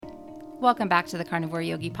Welcome back to the Carnivore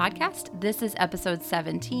Yogi podcast. This is episode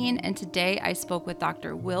 17, and today I spoke with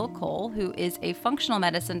Dr. Will Cole, who is a functional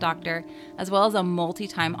medicine doctor as well as a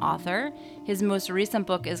multi-time author. His most recent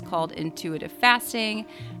book is called Intuitive Fasting,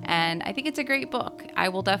 and I think it's a great book. I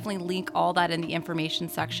will definitely link all that in the information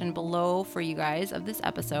section below for you guys of this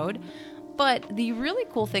episode. But the really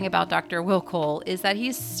cool thing about Dr. Will Cole is that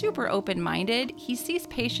he's super open-minded. He sees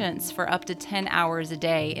patients for up to 10 hours a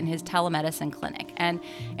day in his telemedicine clinic. And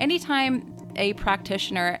anytime a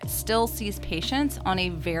practitioner still sees patients on a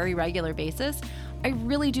very regular basis, I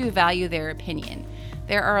really do value their opinion.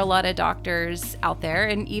 There are a lot of doctors out there,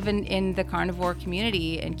 and even in the carnivore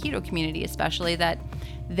community and keto community especially, that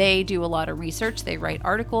they do a lot of research, they write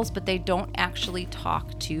articles, but they don't actually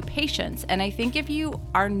talk to patients. And I think if you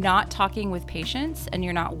are not talking with patients and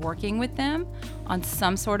you're not working with them on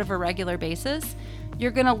some sort of a regular basis,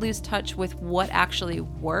 you're going to lose touch with what actually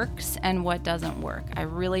works and what doesn't work. I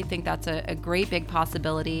really think that's a great big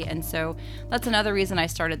possibility. And so that's another reason I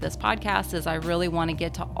started this podcast, is I really want to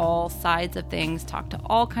get to all sides of things, talk to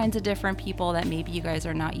all kinds of different people that maybe you guys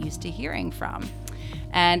are not used to hearing from.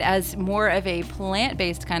 And as more of a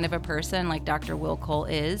plant-based kind of a person like Dr. Will Cole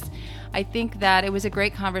is, I think that it was a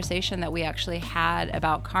great conversation that we actually had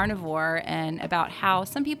about carnivore and about how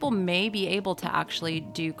some people may be able to actually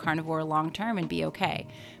do carnivore long-term and be okay,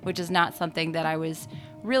 which is not something that I was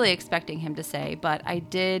really expecting him to say, but I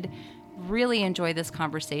did really enjoy this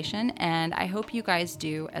conversation, and I hope you guys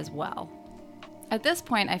do as well. At this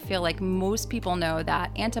point, I feel like most people know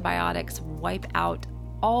that antibiotics wipe out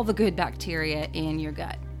all the good bacteria in your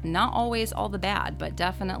gut. Not always all the bad, but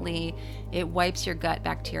definitely it wipes your gut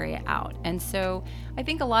bacteria out. And so I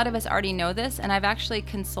think a lot of us already know this, and I've actually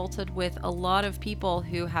consulted with a lot of people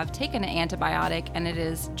who have taken an antibiotic and it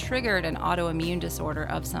has triggered an autoimmune disorder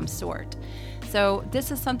of some sort. So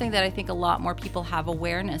this is something that I think a lot more people have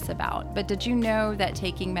awareness about. But did you know that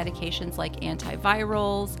taking medications like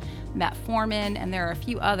antivirals, metformin, and there are a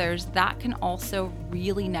few others, that can also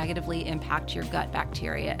really negatively impact your gut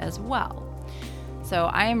bacteria as well? So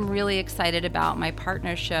I am really excited about my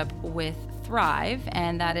partnership with Thrive,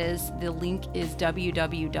 and that is, the link is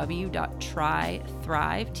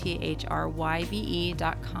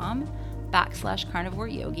www.trythrive.com/carnivore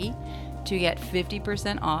yogi to get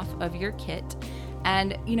 50% off of your kit.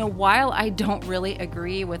 And, while I don't really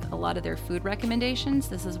agree with a lot of their food recommendations,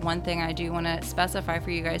 this is one thing I do want to specify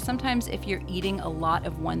for you guys. Sometimes if you're eating a lot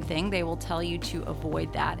of one thing, they will tell you to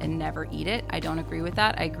avoid that and never eat it. I don't agree with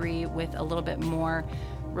that. I agree with a little bit more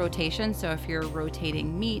rotation. So if you're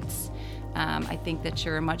rotating meats, I think that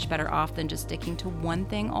you're much better off than just sticking to one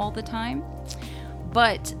thing all the time.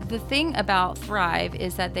 But the thing about Thrive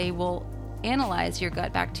is that they will analyze your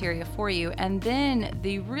gut bacteria for you. And then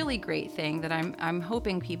the really great thing that I'm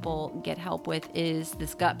hoping people get help with is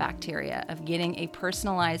this gut bacteria of getting a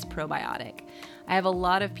personalized probiotic. I have a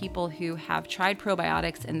lot of people who have tried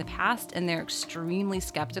probiotics in the past and they're extremely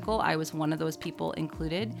skeptical. I was one of those people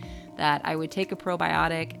included, that I would take a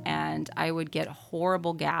probiotic and I would get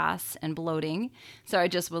horrible gas and bloating. So I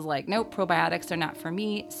just was like, nope, probiotics are not for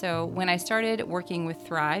me. So when I started working with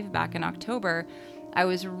Thrive back in October, I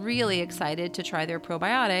was really excited to try their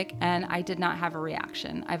probiotic, and I did not have a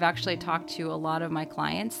reaction. I've actually talked to a lot of my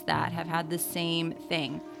clients that have had the same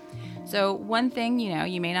thing. So one thing,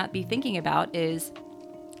 you may not be thinking about is,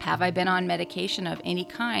 have I been on medication of any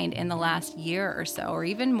kind in the last year or so, or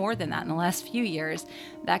even more than that in the last few years,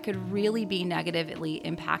 that could really be negatively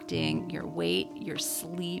impacting your weight, your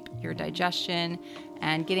sleep, your digestion,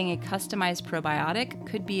 and getting a customized probiotic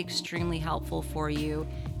could be extremely helpful for you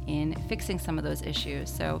in fixing some of those issues.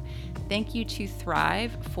 So thank you to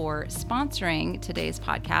Thrive for sponsoring today's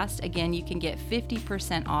podcast. Again, you can get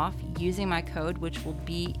 50% off using my code, which will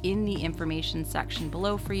be in the information section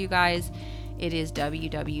below for you guys. It is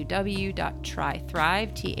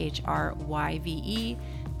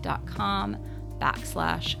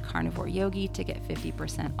www.trythrive.com/carnivore yogi to get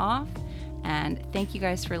 50% off. And thank you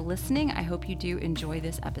guys for listening. I hope you do enjoy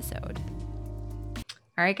this episode.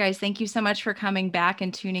 All right, guys, thank you so much for coming back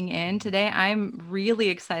and tuning in today. I'm really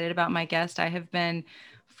excited about my guest. I have been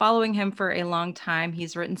following him for a long time.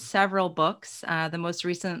 He's written several books. The most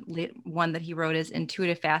recent one that he wrote is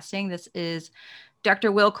Intuitive Fasting. This is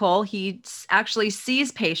Dr. Will Cole. He actually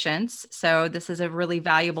sees patients. So this is a really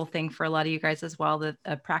valuable thing for a lot of you guys as well,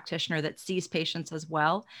 a practitioner that sees patients as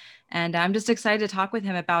well. And I'm just excited to talk with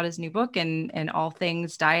him about his new book and all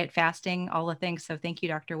things diet, fasting, all the things. So thank you,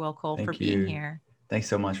 Dr. Will Cole, for being here. Thanks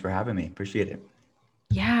so much for having me. Appreciate it.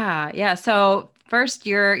 Yeah. So first,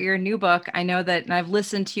 your new book, I know that, and I've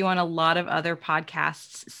listened to you on a lot of other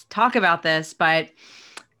podcasts talk about this, but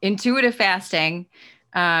intuitive fasting,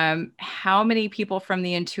 How many people from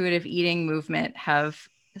the intuitive eating movement have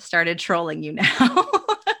started trolling you now?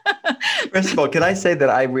 First of all, can I say that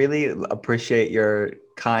I really appreciate your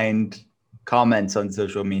kind comments on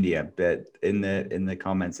social media, but in the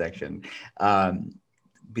comment section, um,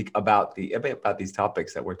 about these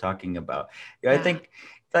topics that we're talking about. Yeah, I Yeah. think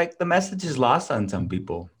like the message is lost on some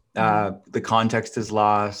people. Mhm. The context is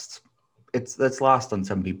lost. That's lost on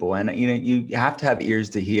some people, and you have to have ears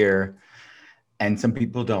to hear, and some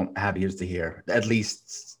people don't have ears to hear. At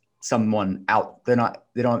least someone out, they don't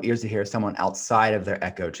have ears to hear someone outside of their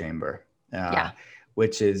echo chamber, Yeah.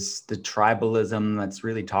 which is the tribalism that's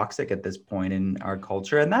really toxic at this point in our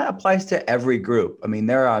culture, and that applies to every group. I mean,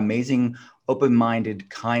 there are amazing, open-minded,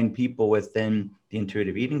 kind people within the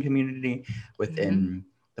intuitive eating community, Mhm. within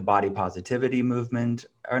the body positivity movement,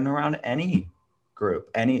 and around any group,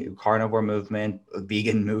 any carnivore movement,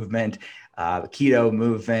 vegan movement, keto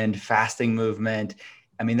movement, fasting movement.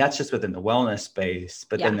 I mean, that's just within the wellness space.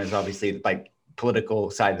 But Yeah. then there's obviously like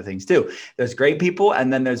political side of things too. There's great people,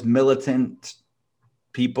 and then there's militant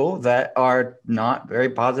people that are not very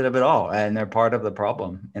positive at all, and they're part of the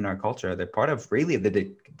problem in our culture. They're part of really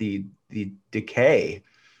the decay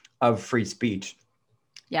of free speech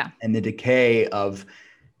Yeah. and the decay of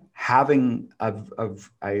having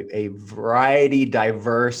a variety,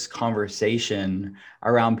 diverse conversation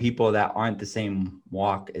around people that aren't the same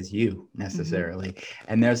walk as you Mhm. necessarily.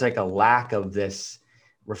 And there's like a lack of this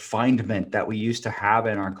refinement that we used to have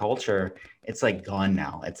in our culture. It's like gone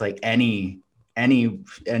now. It's like any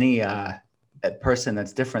a person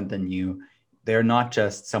that's different than you, they're not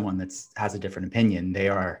just someone that's has a different opinion. They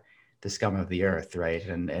are the scum of the earth, right?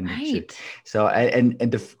 And it's Right. so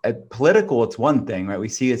political, it's one thing, right? We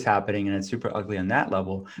see it's happening and it's super ugly on that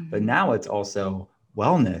level, but Mhm. now it's also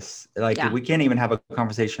wellness. Like Yeah. we can't even have a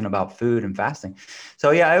conversation about food and fasting. So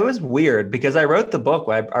yeah, it was weird because I wrote the book.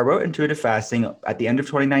 I wrote Intuitive Fasting at the end of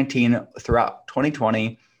 2019 throughout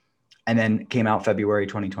 2020, and then came out February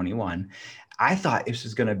 2021. I thought this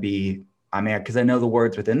was going to be, I mean, because I know the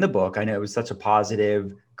words within the book, I know it was such a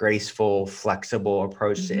positive, graceful, flexible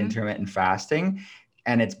approach to Mhm. intermittent fasting.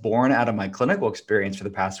 And it's born out of my clinical experience for the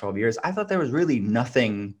past 12 years. I thought there was really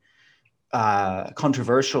nothing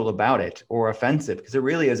controversial about it or offensive, because it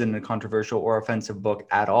really isn't a controversial or offensive book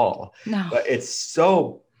at all. No. But it's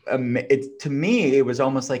so, it to me, it was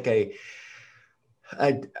almost like I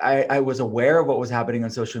was aware of what was happening on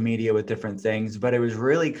social media with different things, but it was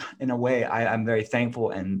really, in a way, I'm very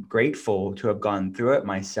thankful and grateful to have gone through it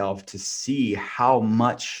myself to see how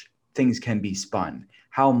much things can be spun,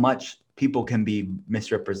 how much people can be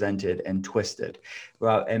misrepresented and twisted.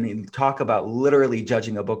 Well, I mean, talk about literally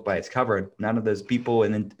judging a book by its cover. None of those people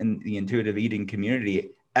in the intuitive eating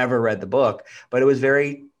community ever read the book, but it was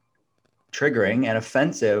very triggering and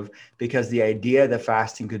offensive because the idea that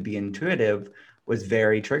fasting could be intuitive was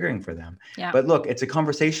very triggering for them. Yeah. But look, it's a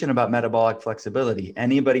conversation about metabolic flexibility.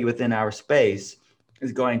 Anybody within our space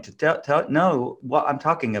is going to know what I'm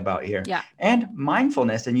talking about here. Yeah. And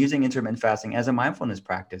mindfulness and using intermittent fasting as a mindfulness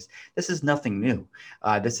practice. This is nothing new.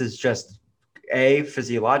 This is just a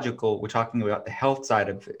physiological. We're talking about the health side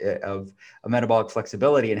of metabolic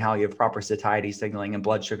flexibility and how you have proper satiety signaling and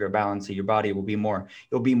blood sugar balance, so your body will be more,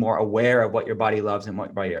 you'll be more aware of what your body loves and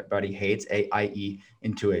what your body hates, i.e.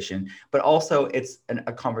 intuition. But also it's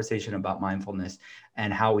a conversation about mindfulness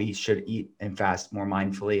and how we should eat and fast more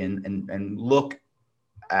mindfully and look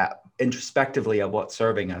introspectively of what's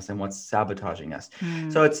serving us and what's sabotaging us.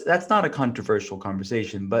 Mm. So that's not a controversial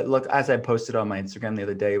conversation. But look, as I posted on my Instagram the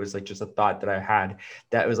other day, it was like just a thought that I had,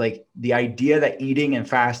 that was like the idea that eating and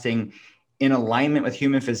fasting in alignment with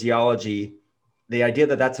human physiology, the idea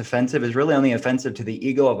that that's offensive is really only offensive to the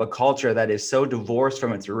ego of a culture that is so divorced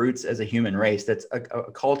from its roots as a human race. That's a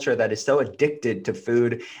culture that is so addicted to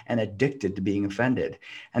food and addicted to being offended.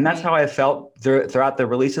 And that's Right. how I felt throughout the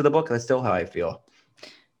release of the book. That's still how I feel.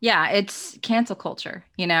 Yeah, it's cancel culture.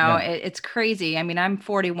 Yeah. It's crazy. I mean, I'm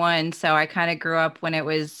 41, so I kind of grew up when it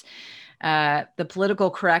was the political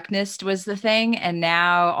correctness was the thing, and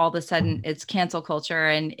now all of a sudden it's cancel culture.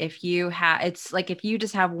 And if you have, it's like if you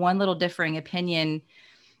just have one little differing opinion,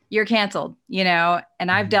 you're canceled. And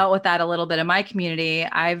I've Mhm. dealt with that a little bit in my community.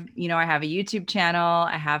 I have a YouTube channel,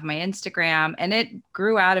 I have my Instagram, and it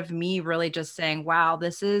grew out of me really just saying, wow,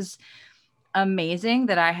 this is amazing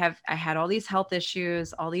that I had all these health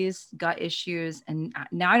issues, all these gut issues, and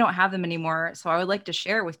now I don't have them anymore. So I would like to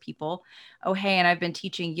share with people, oh, hey, and I've been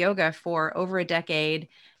teaching yoga for over a decade,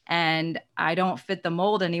 and I don't fit the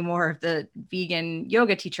mold anymore of the vegan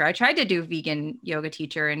yoga teacher. I tried to do vegan yoga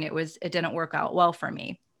teacher, and it didn't work out well for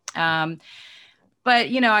me. Um, But,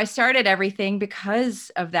 I started everything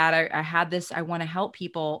because of that. I had this, I want to help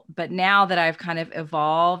people. But now that I've kind of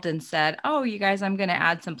evolved and said, oh, you guys, I'm going to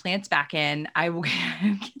add some plants back in, I will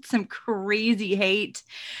get some crazy hate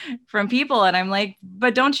from people. And I'm like,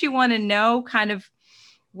 but don't you want to know kind of,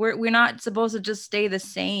 we're not supposed to just stay the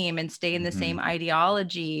same and stay in the same Mhm.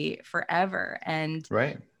 ideology forever. And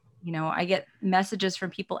Right. I get messages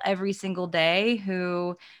from people every single day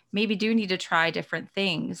who maybe do need to try different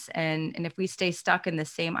things. And if we stay stuck in the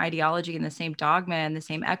same ideology and the same dogma and the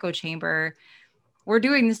same echo chamber, we're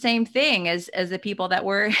doing the same thing as the people that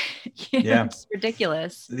were, Yeah. it's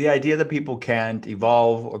ridiculous. The idea that people can't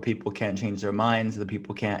evolve or people can't change their minds, that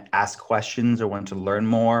people can't ask questions or want to learn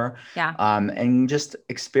more, Yeah. and just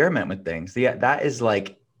experiment with things. That is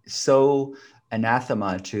like so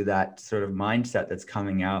anathema to that sort of mindset that's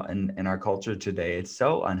coming out in our culture today. It's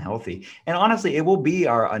so unhealthy. And honestly, it will be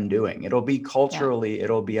our undoing. It'll be Yeah. culturally,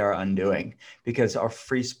 it'll be our undoing because our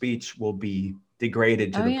free speech will be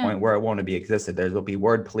degraded to Oh, the yeah. point where it won't be existed. There will be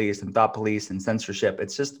word police and thought police and censorship.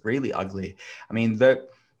 It's just really ugly. I mean, the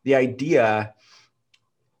idea,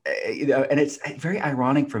 and it's very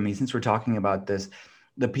ironic for me since we're talking about this,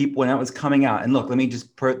 the people when that was coming out, and look, let me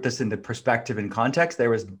just put this into perspective and context. There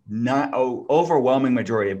was not overwhelming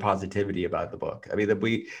majority of positivity about the book. I mean,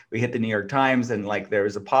 we hit the New York Times, and like there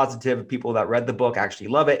was a positive people that read the book actually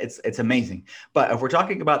love it. It's amazing. But if we're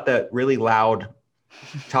talking about the really loud,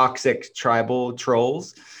 toxic tribal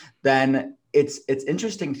trolls, then it's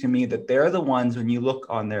interesting to me that they're the ones when you look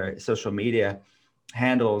on their social media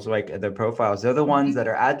handles, like their profiles, they're the ones Mhm. that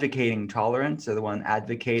are advocating tolerance. They're the one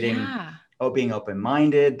advocating Yeah. being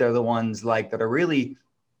open-minded. They're the ones like that are really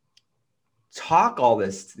talk all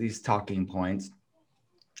these talking points,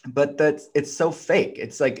 but that's it's so fake.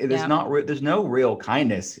 It's like Yeah. there's no real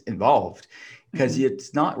kindness involved because Mm-mm.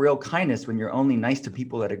 it's not real kindness when you're only nice to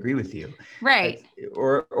people that agree with you. Right.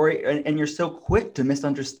 That's, and you're so quick to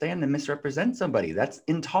misunderstand and misrepresent somebody. That's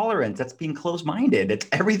intolerance. That's being closed-minded. It's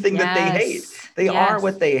everything that they hate. Yes. They are Yes.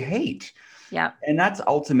 what they hate. Yeah. And that's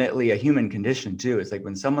ultimately a human condition too. It's like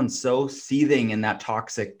when someone's so seething in that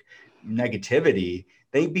toxic negativity,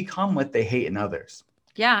 they become what they hate in others.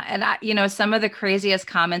 Yeah. And some of the craziest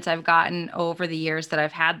comments I've gotten over the years that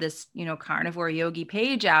I've had this, carnivore yogi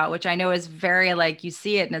page out, which I know is very like you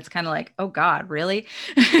see it and it's kind of like, oh God, really?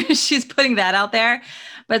 She's putting that out there.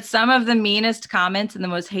 But some of the meanest comments and the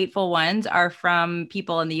most hateful ones are from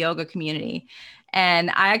people in the yoga community. And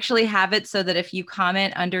I actually have it so that if you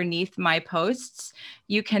comment underneath my posts,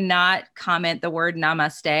 you cannot comment the word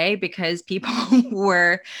namaste because people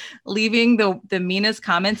were leaving the meanest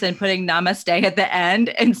comments and putting namaste at the end.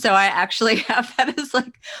 And so I actually have that as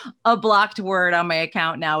like a blocked word on my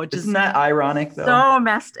account now, which Isn't is that ironic though? so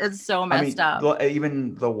messed. It's so I messed mean, up.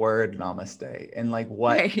 even the word namaste and like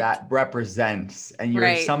what Right. that represents, and you're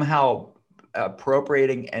Right. somehow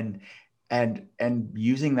appropriating and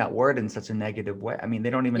using that word in such a negative way. I mean, they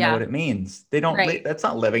don't even know what Yeah. it means. They don't. Right. That's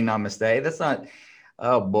not living namaste. That's not.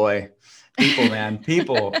 Oh boy, people, man,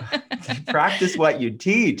 people, practice what you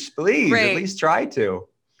teach, please. At Right. least try to.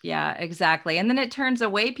 Yeah, exactly. And then it turns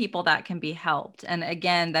away people that can be helped. And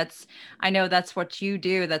again, I know that's what you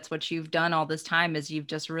do. That's what you've done all this time is you've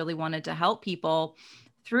just really wanted to help people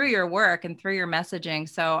through your work and through your messaging.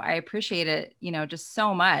 So I appreciate it, just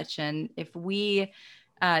so much. And if we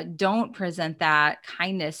don't present that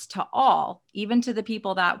kindness to all, even to the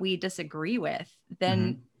people that we disagree with,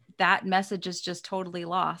 then Mhm. that message is just totally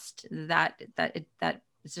lost. That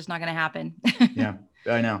it's just not going to happen. Yeah,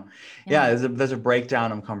 I know. Yeah, Yeah. there's a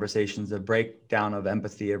breakdown of conversations, a breakdown of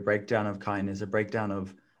empathy, a breakdown of kindness, a breakdown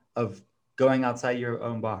of going outside your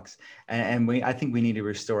own box. And I think we need to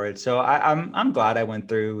restore it. So I'm glad I went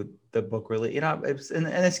through the book. Really, it's in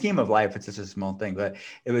the scheme of life, it's just a small thing, but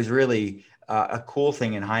it was really a cool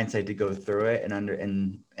thing in hindsight to go through it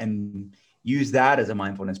and use that as a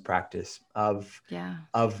mindfulness practice Yeah.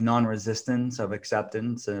 of non-resistance, of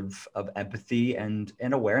acceptance, of empathy and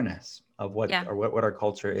awareness of Yeah. what our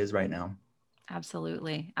culture is right now.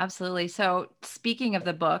 Absolutely. Absolutely. So, speaking of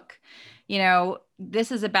the book,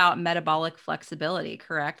 this is about metabolic flexibility,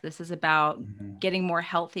 correct? This is about Mhm. getting more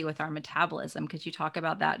healthy with our metabolism. Could you talk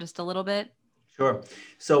about that just a little bit? Sure.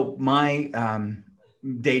 So my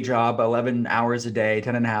day job, 11 hours a day,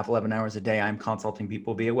 10 and a half, 11 hours a day, I'm consulting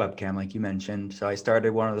people via webcam, like you mentioned. So I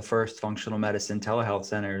started one of the first functional medicine telehealth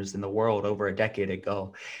centers in the world over a decade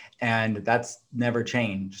ago. And that's never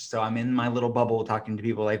changed. So I'm in my little bubble talking to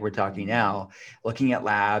people like we're talking now, looking at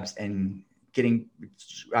labs and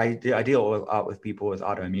I deal a lot with people with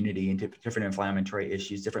autoimmunity and different inflammatory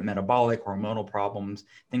issues, different metabolic, hormonal problems,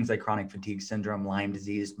 things like chronic fatigue syndrome, Lyme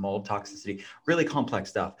disease, mold toxicity, really complex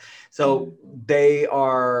stuff. So they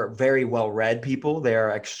are very well-read people. They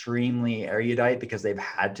are extremely erudite because they've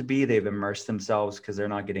had to be. They've immersed themselves because they're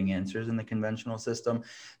not getting answers in the conventional system.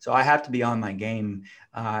 So I have to be on my game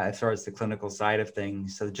as far as the clinical side of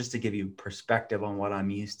things. So just to give you perspective on what I'm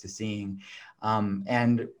used to seeing.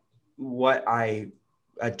 And what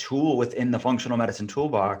a tool within the functional medicine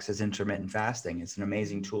toolbox is intermittent fasting. It's an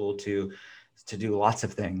amazing tool to do lots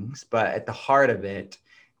of things, but at the heart of it,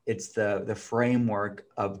 it's the framework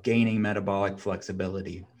of gaining metabolic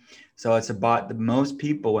flexibility. So it's about the most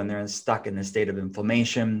people when they're stuck in a state of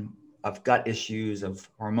inflammation, of gut issues, of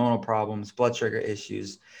hormonal problems, blood sugar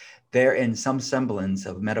issues, they're in some semblance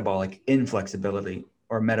of metabolic inflexibility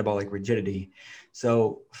or metabolic rigidity.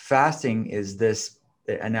 So fasting is this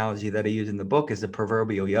analogy that I use in the book is the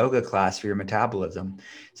proverbial yoga class for your metabolism.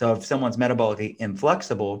 So if someone's metabolically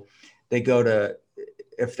inflexible, they go to,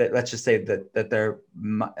 let's just say that their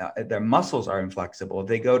muscles are inflexible,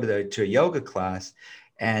 they go to a yoga class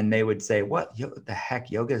and they would say, what the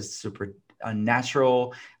heck, yoga is super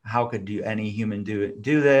unnatural. How could any human do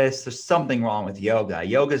this? There's something wrong with yoga.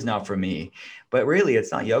 Yoga is not for me. But really,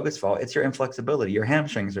 it's not yoga's fault. It's your inflexibility. Your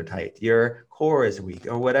hamstrings are tight. Your core is weak,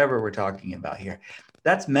 or whatever we're talking about here.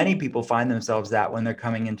 That's many people find themselves that when they're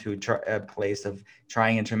coming into a place of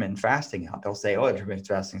trying intermittent fasting out. They'll say, oh, intermittent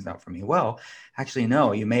fasting is not for me. Well, actually,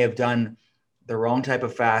 no, you may have done the wrong type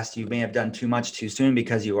of fast. You may have done too much too soon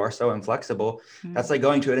because you are so inflexible. That's like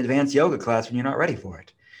going to an advanced yoga class when you're not ready for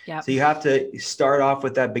it. Yep. So you have to start off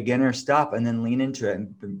with that beginner stuff and then lean into it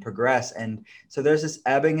and progress. And so there's this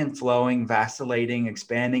ebbing and flowing, vacillating,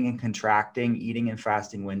 expanding and contracting, eating and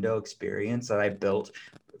fasting window experience that I built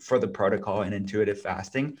for the protocol and intuitive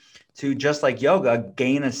fasting to, just like yoga,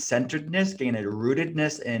 gain a centeredness, gain a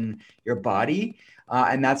rootedness in your body.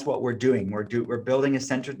 And that's what we're doing. We're building a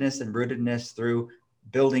centeredness and rootedness through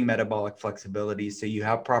building metabolic flexibility. So you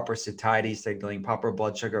have proper satiety signaling, proper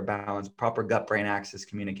blood sugar balance, proper gut-brain axis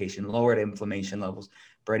communication, lowered inflammation levels,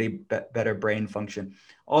 better brain function,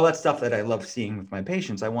 all that stuff that I love seeing with my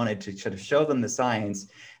patients. I wanted to sort of show them the science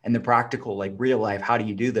and the practical, like real life, how do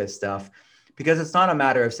you do this stuff? Because it's not a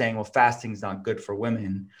matter of saying, well, fasting's not good for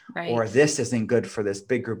women, right, or this isn't good for this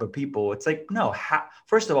big group of people. It's like, no,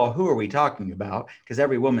 first of all, who are we talking about? Because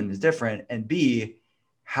every woman is different. And B,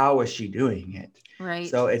 how is she doing it? Right.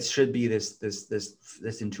 So it should be this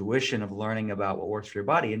intuition of learning about what works for your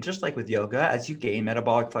body. And just like with yoga, as you gain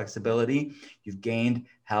metabolic flexibility, you've gained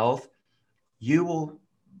health, it'll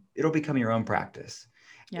become your own practice.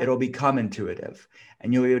 Yep. It'll become intuitive,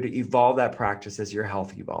 and you'll be able to evolve that practice as your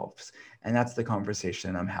health evolves. And that's the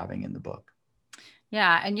conversation I'm having in the book.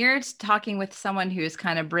 Yeah. And you're talking with someone who's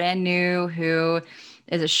kind of brand new, who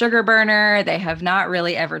is a sugar burner. They have not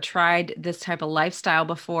really ever tried this type of lifestyle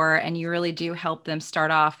before. And you really do help them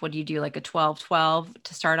start off. What do you do? Like a 12-12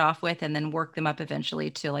 to start off with, and then work them up eventually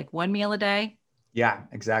to like one meal a day? Yeah,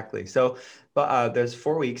 exactly. So, but there's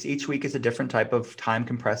 4 weeks. Each week is a different type of time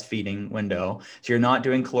compressed feeding window. So you're not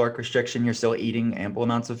doing caloric restriction. You're still eating ample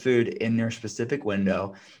amounts of food in your specific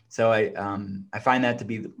window. So I find that to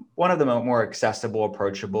be one of the more accessible,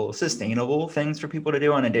 approachable, sustainable things for people to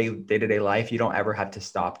do on a day-to-day life. You don't ever have to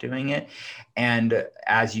stop doing it. And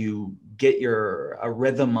as you get a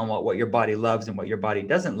rhythm on what your body loves and what your body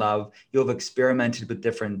doesn't love, you'll have experimented with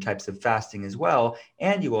different types of fasting as well.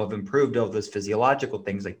 And you will have improved all those physiological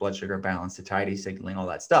things like blood sugar balance, satiety signaling, all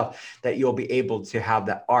that stuff, that you'll be able to have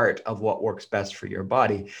the art of what works best for your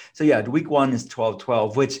body. So yeah, week 1 is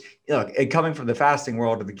 12-12, which, look, coming from the fasting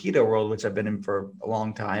world to the keto world, which I've been in for a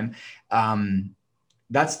long time,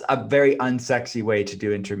 that's a very unsexy way to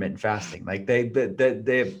do intermittent fasting. Like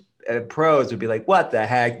they pros would be like, what the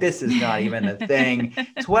heck? This is not even a thing.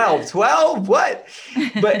 12, what?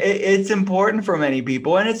 But it's important for many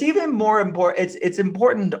people. And it's even more important. It's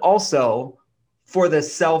important also for the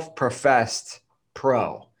self-professed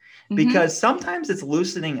pro, because sometimes it's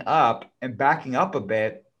loosening up and backing up a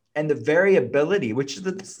bit. And the variability, which is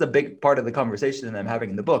the big part of the conversation that I'm having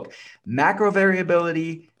in the book, macro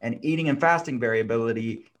variability and eating and fasting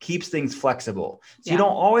variability keeps things flexible. So you don't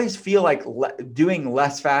always feel like doing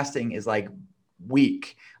less fasting is like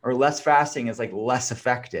weak, or less fasting is like less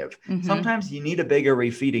effective. Sometimes you need a bigger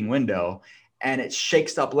refeeding window, and it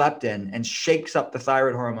shakes up leptin and shakes up the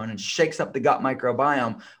thyroid hormone and shakes up the gut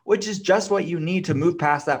microbiome, which is just what you need to move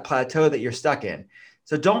past that plateau that you're stuck in.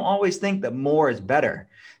 So don't always think that more is better.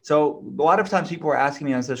 So a lot of times people are asking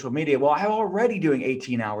me on social media, well, I'm already doing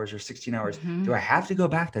 18 hours or 16 hours. Do I have to go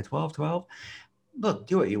back to 12-12? look,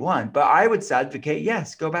 do what you want. But I would advocate,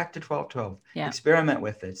 yes, go back to 12-12, Yeah. experiment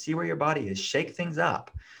with it, see where your body is, shake things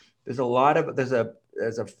up. There's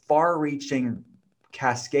a far reaching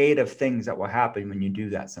cascade of things that will happen when you do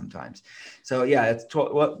that sometimes. So yeah, it's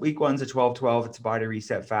 12, what week one's a 12-12, it's a body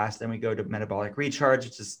reset fast. Then we go to metabolic recharge,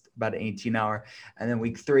 which is about an 18-hour. And then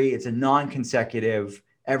week 3, it's a non-consecutive,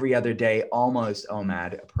 every other day, almost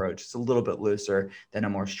OMAD approach. It's a little bit looser than a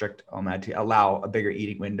more strict OMAD to allow a bigger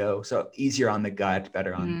eating window. So easier on the gut,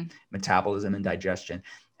 better on metabolism and digestion.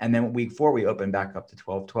 And then week 4, we open back up to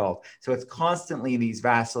 12-12. So it's constantly these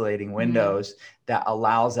vacillating windows that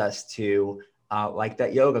allows us to, like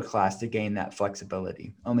that yoga class, to gain that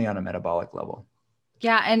flexibility only on a metabolic level.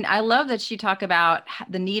 Yeah, and I love that you talk about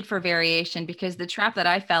the need for variation, because the trap that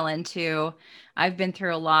I fell into, I've been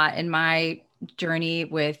through a lot in my journey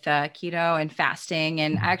with keto and fasting.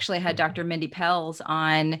 And I actually had Dr. Mindy Pelz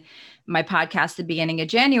on my podcast at the beginning of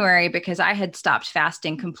January because I had stopped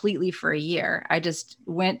fasting completely for a year. I just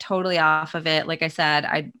went totally off of it. Like I said,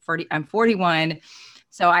 I'm 41.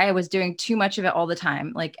 So I was doing too much of it all the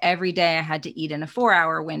time. Like every day I had to eat in a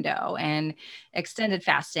 4-hour window and extended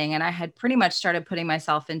fasting. And I had pretty much started putting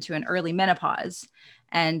myself into an early menopause.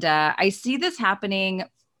 And I see this happening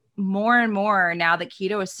more and more now that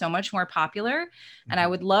keto is so much more popular. And I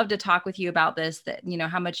would love to talk with you about this, that, you know,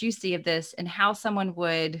 how much you see of this and how someone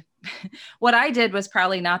would, what I did was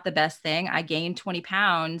probably not the best thing. I gained 20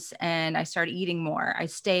 pounds and I started eating more. I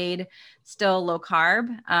stayed still low carb,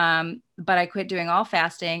 but I quit doing all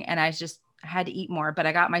fasting and I just had to eat more. But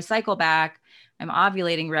I got my cycle back. I'm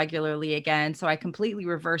ovulating regularly again. So I completely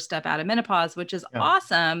reversed up out of menopause, which is Yeah.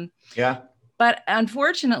 awesome. Yeah. But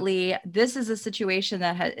unfortunately, this is a situation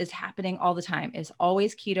that is happening all the time. Is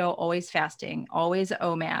always keto, always fasting, always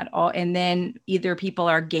OMAD. And then either people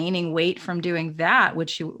are gaining weight from doing that,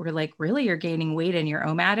 which you were like, really, you're gaining weight in your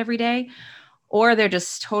OMAD every day? Or they're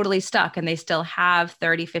just totally stuck and they still have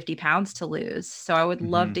 30, 50 pounds to lose. So I would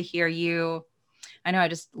love to hear you. I know I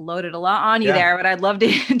just loaded a lot on you there, but I'd love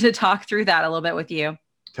to talk through that a little bit with you.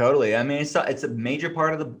 Totally. I mean, it's a major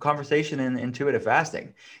part of the conversation in intuitive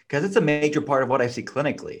fasting, because it's a major part of what I see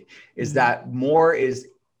clinically is that more is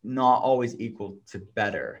not always equal to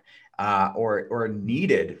better, or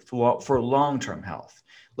needed for long-term health.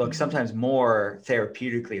 Look, sometimes more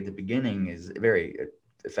therapeutically at the beginning is very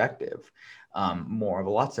effective, more of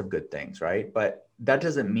lots of good things, right? But that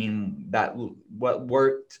doesn't mean that what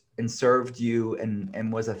worked and served you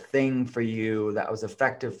and was a thing for you that was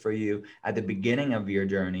effective for you at the beginning of your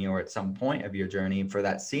journey or at some point of your journey for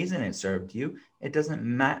that season it served you, it doesn't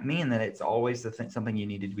mean that it's always something you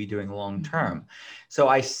need to be doing long term. So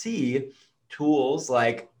I see tools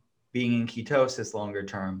like being in ketosis longer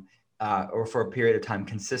term, or for a period of time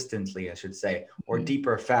consistently, I should say, or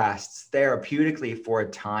deeper fasts therapeutically for a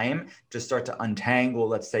time to start to untangle,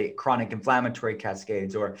 let's say, chronic inflammatory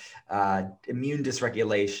cascades or immune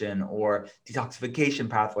dysregulation or detoxification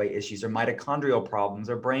pathway issues or mitochondrial problems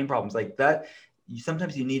or brain problems like that.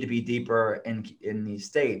 Sometimes you need to be deeper in these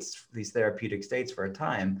states, these therapeutic states for a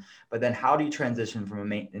time. But then how do you transition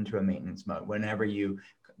from into a maintenance mode whenever you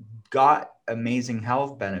got amazing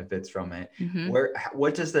health benefits from it?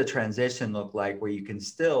 What does the transition look like where you can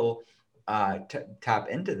still tap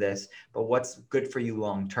into this, but what's good for you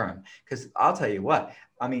long term? Because I'll tell you what,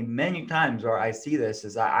 I mean, many times where I see this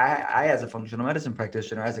is I as a functional medicine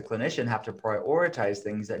practitioner, as a clinician, have to prioritize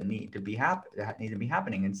things that need to be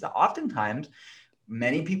happening. And so oftentimes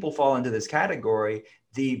many people fall into this category: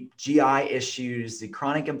 the GI issues, the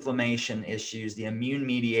chronic inflammation issues, the immune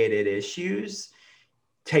mediated issues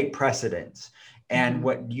take precedence. And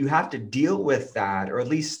what you have to deal with that, or at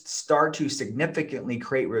least start to significantly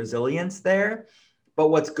create resilience there. But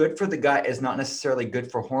what's good for the gut is not necessarily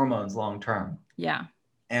good for hormones long term. Yeah.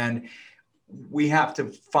 And we have to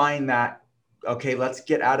find that, okay, let's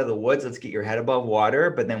get out of the woods, let's get your head above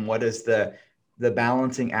water. But then what does the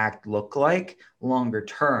balancing act look like longer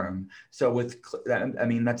term? So I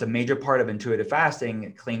mean, that's a major part of intuitive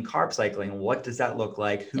fasting, clean carb cycling. What does that look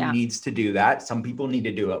like? Who needs to do that? Some people need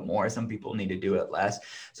to do it more. Some people need to do it less.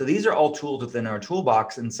 So these are all tools within our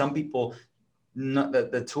toolbox. And some people,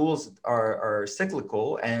 the tools are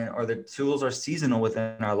cyclical, or the tools are seasonal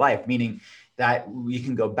within our life, meaning that we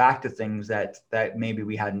can go back to things that maybe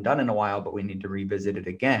we hadn't done in a while, but we need to revisit it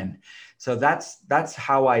again. So that's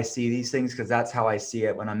how I see these things, because that's how I see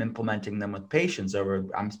it when I'm implementing them with patients.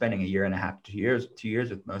 I'm spending 1.5 to 2 years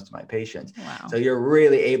with most of my patients. Wow. So you're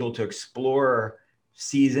really able to explore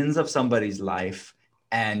seasons of somebody's life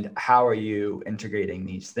and how are you integrating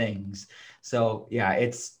these things. So yeah,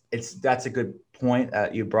 that's a good point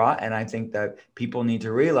that you brought. And I think that people need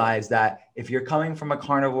to realize that if you're coming from a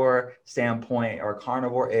carnivore standpoint or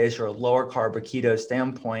carnivore-ish or a lower carb or keto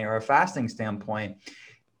standpoint or a fasting standpoint,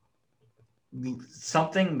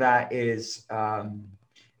 something that is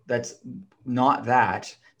that's not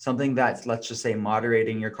that, something that's, let's just say,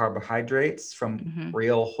 moderating your carbohydrates from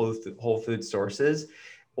real whole food sources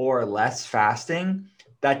or less fasting,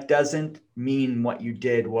 that doesn't mean what you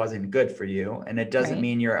did wasn't good for you. And it doesn't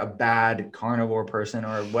mean you're a bad carnivore person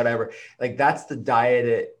or whatever. Like, that's the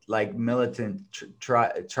diet, like militant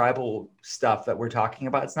tribal stuff that we're talking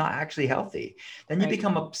about. It's not actually healthy. Then you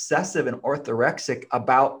become obsessive and orthorexic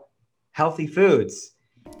about healthy foods.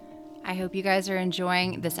 I hope you guys are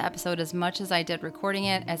enjoying this episode as much as I did recording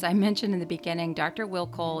it. As I mentioned in the beginning, Dr. Will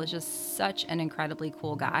Cole is just such an incredibly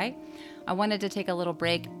cool guy. I wanted to take a little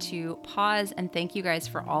break to pause and thank you guys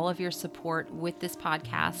for all of your support with this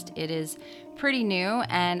podcast. It is pretty new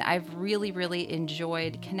and I've really, really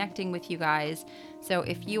enjoyed connecting with you guys. So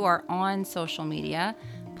if you are on social media,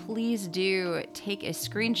 please do take a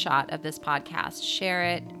screenshot of this podcast, share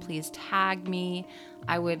it, please tag me.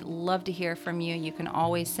 I would love to hear from you. You can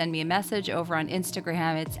always send me a message over on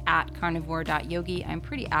Instagram. It's at carnivore.yogi. I'm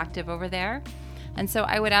pretty active over there. And so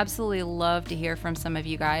I would absolutely love to hear from some of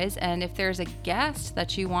you guys. And if there's a guest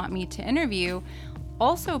that you want me to interview,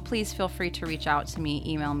 also please feel free to reach out to me,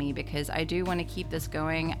 email me, because I do want to keep this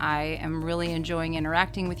going. I am really enjoying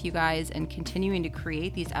interacting with you guys and continuing to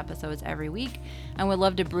create these episodes every week, and would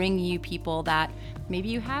love to bring you people that maybe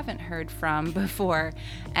you haven't heard from before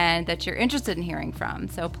and that you're interested in hearing from.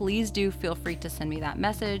 So please do feel free to send me that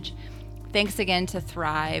message. Thanks again to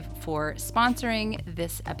Thrive for sponsoring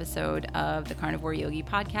this episode of the Carnivore Yogi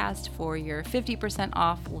podcast. For your 50%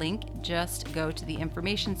 off link, just go to the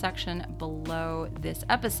information section below this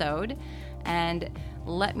episode and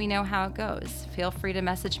let me know how it goes. Feel free to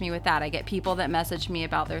message me with that. I get people that message me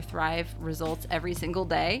about their Thrive results every single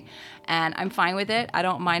day, and I'm fine with it. I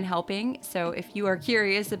don't mind helping. So if you are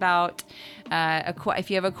curious about, if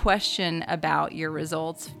you have a question about your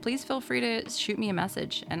results, please feel free to shoot me a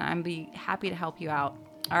message, and I'd be happy to help you out.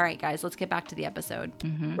 All right, guys, let's get back to the episode.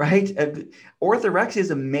 Right? Orthorexia is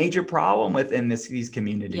a major problem within these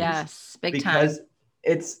communities. Yes, big because time.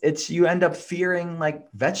 It's you end up fearing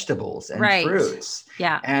like vegetables and fruits.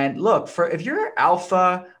 Yeah. And look, if you're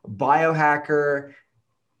alpha biohacker,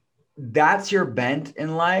 that's your bent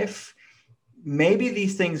in life, maybe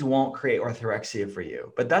these things won't create orthorexia for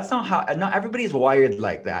you. But that's not everybody's wired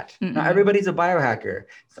like that. Not everybody's a biohacker.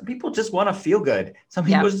 Some people just want to feel good. Some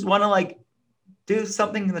people just want to like do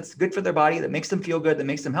something that's good for their body, that makes them feel good, that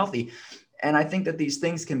makes them healthy. And I think that these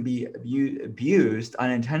things can be abused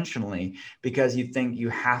unintentionally because you think you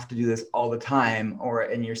have to do this all the time,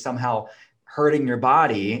 and you're somehow hurting your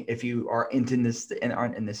body if you aren't in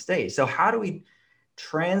this state. So how do we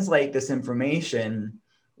translate this information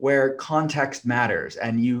where context matters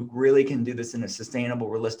and you really can do this in a sustainable,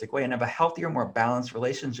 realistic way and have a healthier, more balanced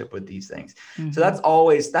relationship with these things? So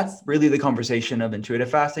that's really the conversation of intuitive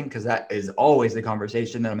fasting, because that is always the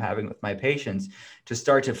conversation that I'm having with my patients, to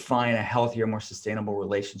start to find a healthier, more sustainable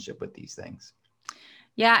relationship with these things.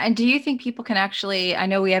 Yeah. And do you think people can actually, I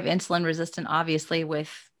know we have insulin resistant, obviously, with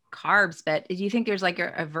carbs, but do you think there's like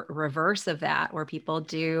a reverse of that, where people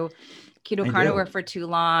do keto carnivore for too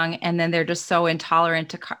long and then they're just so intolerant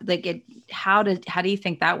to how do you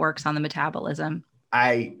think that works on the metabolism?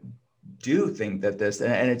 I do think that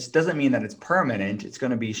and it doesn't mean that it's permanent. It's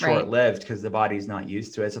going to be short-lived because the body's not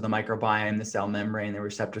used to it. So the microbiome, the cell membrane, the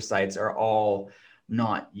receptor sites are all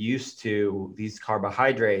not used to these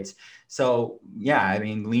carbohydrates. So yeah, I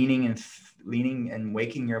mean, leaning and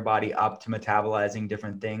waking your body up to metabolizing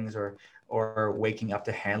different things, or waking up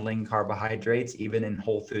to handling carbohydrates, even in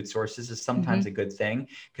whole food sources, is sometimes a good thing.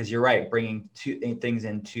 Because you're right, bringing things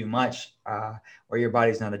in too much, or your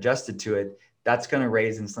body's not adjusted to it, that's going to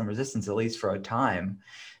raise insulin resistance, at least for a time.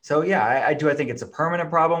 So yeah, I think it's a permanent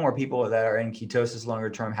problem where people that are in ketosis longer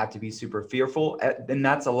term have to be super fearful. And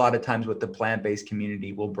that's a lot of times what the plant-based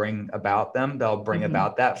community will bring about them. They'll bring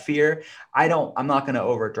about that fear. I'm not going to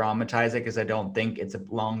over dramatize it because I don't think it's a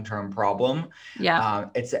long-term problem. Yeah.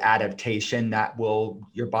 It's an adaptation that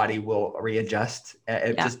your body will readjust.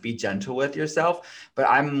 Just be gentle with yourself. But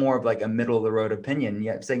I'm more of like a middle of the road opinion.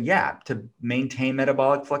 Saying, to maintain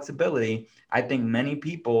metabolic flexibility, I think many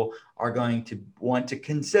people are going to want to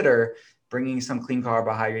consider bringing some clean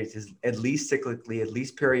carbohydrates, at least cyclically, at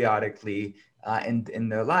least periodically in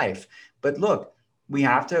their life. But look, we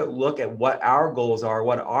have to look at what our goals are,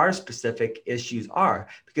 what our specific issues are,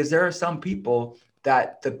 because there are some people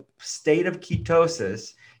that the state of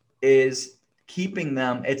ketosis keeping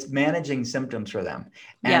them, it's managing symptoms for them.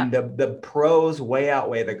 Yeah. And the pros way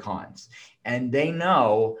outweigh the cons. And they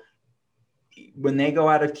know when they go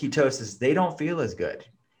out of ketosis, they don't feel as good.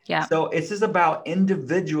 Yeah. So it's just about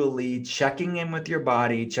individually checking in with your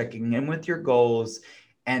body, checking in with your goals.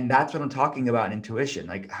 And that's what I'm talking about, intuition.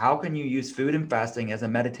 Like, how can you use food and fasting as a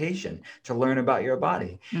meditation to learn about your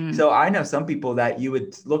body? Mm. So I know some people that you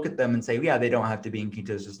would look at them and say, yeah, they don't have to be in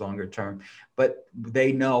ketosis longer term, but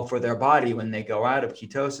they know for their body, when they go out of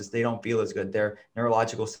ketosis, they don't feel as good. Their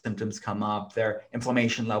neurological symptoms come up, their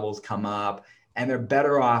inflammation levels come up, and they're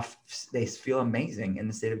better off. They feel amazing in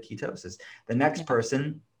the state of ketosis. The next Yeah.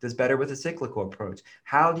 person does better with a cyclical approach.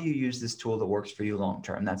 How do you use this tool that works for you long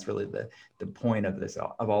term? That's really the point of this,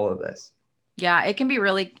 of all of this. Yeah, it can be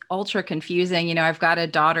really ultra confusing. I've got a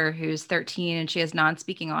daughter who's 13 and she has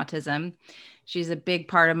non-speaking autism. She's a big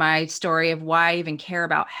part of my story of why I even care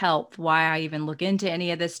about health, why I even look into any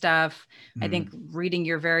of this stuff. I think Mm-hmm. reading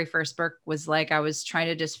your very first book was like I was trying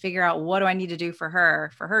to just figure out what do I need to do for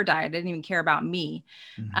her diet. I didn't even care about me.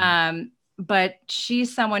 Mm-hmm. But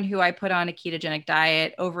she's someone who I put on a ketogenic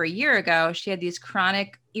diet over a year ago. She had these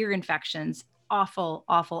chronic ear infections, awful,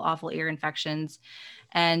 awful, awful ear infections,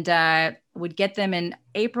 and would get them in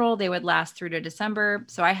April. They would last through to December.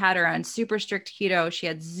 So I had her on super strict keto. She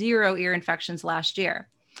had 0 ear infections last year.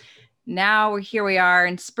 Now here we are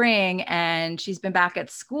in spring and she's been back at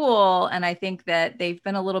school. And I think that they've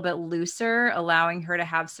been a little bit looser, allowing her to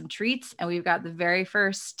have some treats. And we've got the very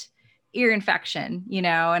first ear infection,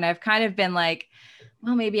 and I've kind of been like,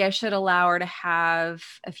 well, maybe I should allow her to have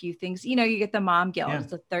a few things. You get the mom guilt. Yeah.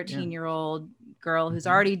 It's a Yeah. 13-year-old girl who's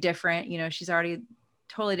Mm-hmm. already different. She's already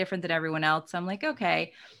totally different than everyone else. So I'm like,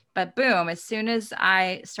 okay. But boom, as soon as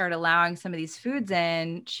I start allowing some of these foods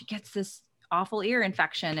in, she gets this awful ear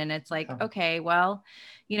infection. And it's like, Yeah. okay, well,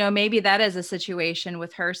 maybe that is a situation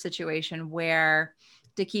with her situation where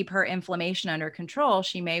to keep her inflammation under control,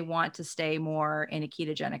 she may want to stay more in a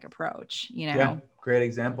ketogenic approach, Yeah, great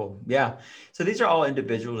example. Yeah. So these are all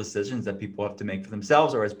individual decisions that people have to make for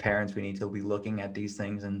themselves, or as parents, we need to be looking at these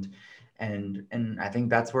things. And I think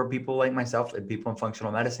that's where people like myself and people in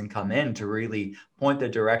functional medicine come in to really point the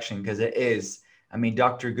direction, because it is, I mean,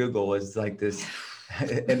 Dr. Google is like this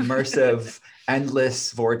immersive,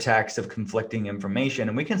 endless vortex of conflicting information,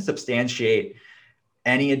 and we can substantiate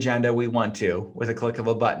any agenda we want to with a click of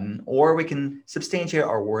a button, or we can substantiate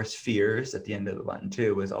our worst fears at the end of the button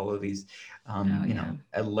too, with all of these, Oh, yeah.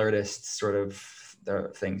 alertist sort of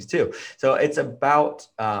things too. So it's about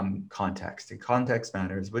context, and context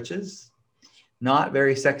matters, which is not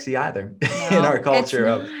very sexy either in No, our it's culture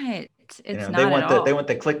of, not. It's they not at want they all. want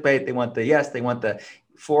the clickbait, they want the yes, they want the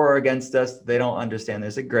for or against us. They don't understand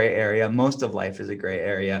there's a gray area. Most of life is a gray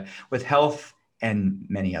area with health and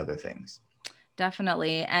many other things.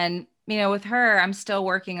 Definitely. And with her, I'm still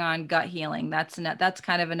working on gut healing. That's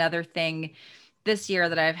kind of another thing this year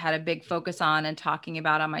that I've had a big focus on and talking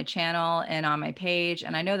about on my channel and on my page.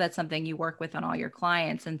 And I know that's something you work with on all your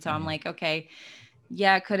clients. And so I'm Mhm. like, okay,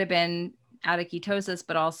 yeah, it could have been out of ketosis,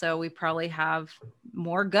 but also we probably have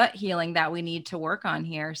more gut healing that we need to work on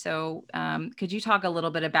here. So could you talk a little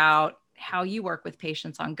bit about how you work with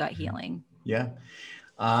patients on gut healing? Yeah.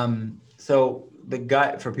 So the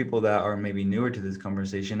gut, for people that are maybe newer to this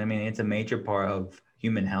conversation, I mean, it's a major part of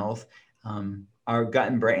human health. Our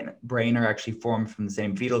gut and brain are actually formed from the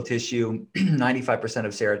same fetal tissue. 95%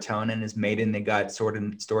 of serotonin is made in the gut, stored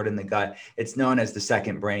in the gut. It's known as the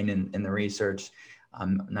second brain in the research.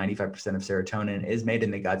 95% of serotonin is made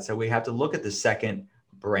in the gut. So we have to look at the second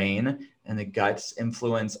brain and the gut's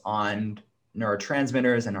influence on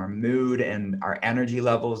neurotransmitters and our mood and our energy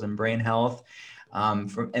levels and brain health,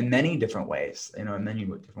 in many different ways, in many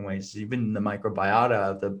different ways. Even the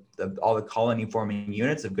microbiota, all the colony forming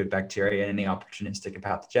units of good bacteria and any opportunistic and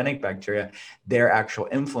pathogenic bacteria, their actual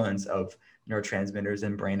influence of neurotransmitters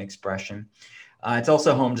and brain expression. It's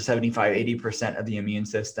also home to 75-80% of the immune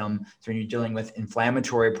system. So when you're dealing with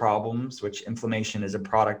inflammatory problems, which inflammation is a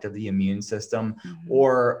product of the immune system, Mm-hmm.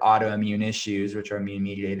 or autoimmune issues, which are immune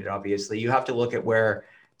mediated, obviously, you have to look at where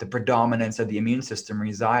the predominance of the immune system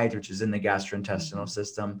resides, which is in the gastrointestinal Mm-hmm.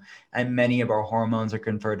 system. And many of our hormones are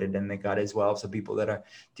converted in the gut as well. So people that are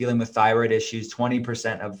dealing with thyroid issues,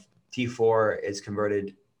 20% of T4 is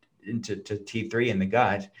converted into T3 in the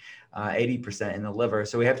gut. 80% in the liver.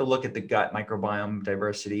 So we have to look at the gut microbiome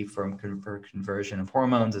diversity for conversion of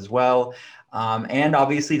hormones as well. And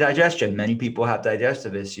obviously digestion. Many people have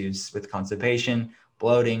digestive issues with constipation,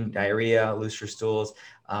 bloating, diarrhea, looser stools,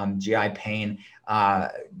 GI pain.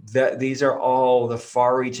 These are all the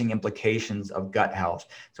far-reaching implications of gut health.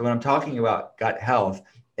 So when I'm talking about gut health,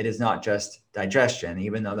 it is not just digestion,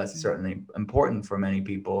 even though that's certainly important for many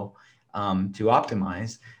people to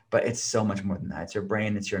optimize, but it's so much more than that. It's your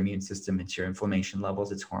brain, it's your immune system, it's your inflammation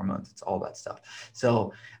levels, it's hormones, it's all that stuff.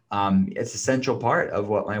 So it's a central part of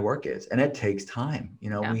what my work is. And it takes time. You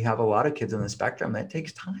know, we have a lot of kids on the spectrum that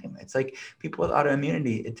takes time. It's like people with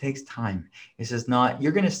autoimmunity, it takes time. It's just not,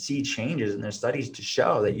 you're going to see changes, and there's studies to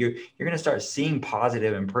show that you're going to start seeing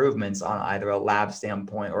positive improvements on either a lab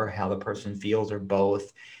standpoint or how the person feels, or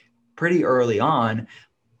both, pretty early on.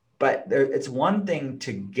 But it's one thing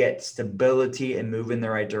to get stability and move in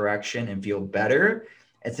the right direction and feel better.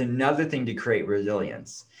 It's another thing to create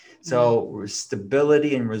resilience. So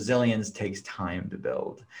stability and resilience takes time to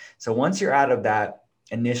build. So once you're out of that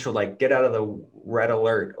initial, like, get out of the red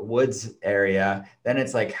alert woods area, then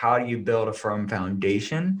it's like, how do you build a firm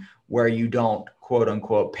foundation where you don't, quote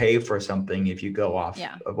unquote, pay for something if you go off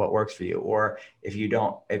of what works for you, or if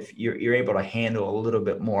you're able to handle a little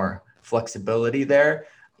bit more flexibility there,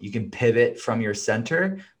 you can pivot from your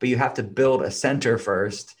center. But you have to build a center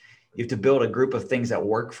first. You have to build a group of things that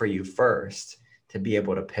work for you first to be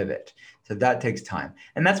able to pivot. So that takes time.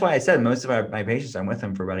 And that's why I said most of my patients, I'm with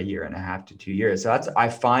them for about 1.5 to 2 years. So I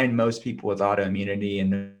find most people with autoimmunity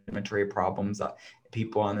and inflammatory problems,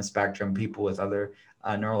 people on the spectrum, people with other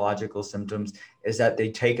neurological symptoms, is that they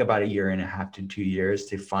take about 1.5 to 2 years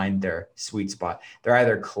to find their sweet spot. They're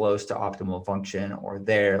either close to optimal function, or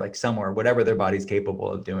they're like somewhere, whatever their body's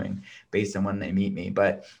capable of doing based on when they meet me.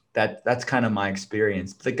 But that's kind of my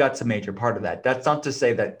experience. The gut's a major part of that. That's not to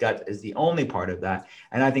say that gut is the only part of that.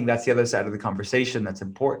 And I think that's the other side of the conversation that's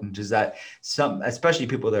important, is that especially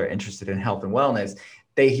people that are interested in health and wellness,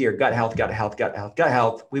 they hear gut health, gut health, gut health, gut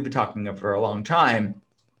health. We've been talking about it for a long time.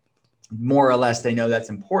 More or less, they know that's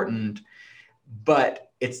important,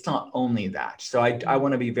 but it's not only that. So I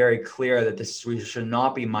want to be very clear that we should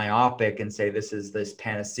not be myopic and say this is this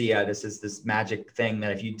panacea, this is this magic thing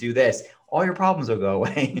that if you do this, all your problems will go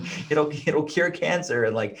away. It'll cure cancer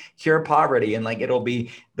and like cure poverty, and like it'll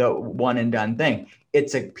be the one and done thing.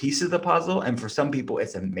 It's a piece of the puzzle, and for some people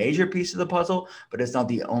it's a major piece of the puzzle, but it's not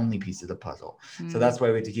the only piece of the puzzle. So that's why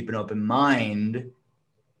we have to keep an open mind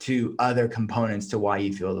to other components to why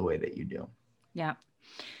you feel the way that you do. Yeah.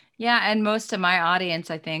 Yeah. And most of my audience,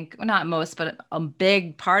 I think, well, not most, but a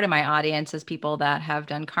big part of my audience is people that have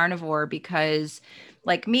done carnivore, because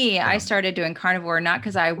like me, I started doing carnivore, not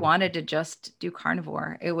because I wanted to just do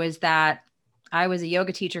carnivore. It was that I was a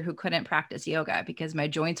yoga teacher who couldn't practice yoga because my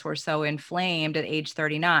joints were so inflamed at age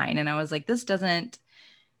 39. And I was like, this doesn't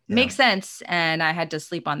make sense. And I had to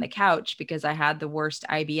sleep on the couch because I had the worst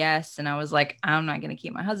IBS. And I was like, I'm not going to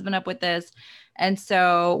keep my husband up with this. And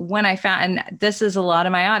so when I found, and this is a lot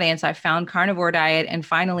of my audience, I found carnivore diet, and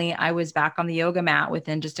finally I was back on the yoga mat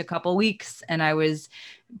within just a couple of weeks, and I was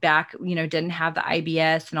back, didn't have the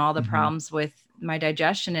IBS and all the problems with my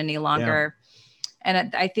digestion any longer.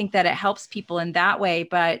 And I think that it helps people in that way.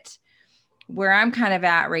 But where I'm kind of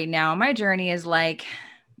at right now, my journey is like,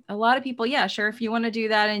 a lot of people, yeah, sure, if you want to do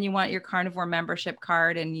that and you want your carnivore membership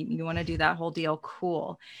card and you want to do that whole deal,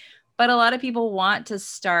 cool. But a lot of people want to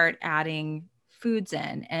start adding foods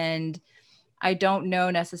in. And I don't know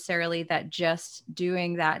necessarily that just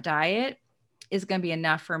doing that diet is going to be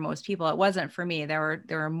enough for most people. It wasn't for me. There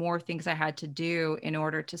were more things I had to do in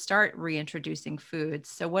order to start reintroducing foods.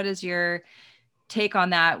 So what is your take on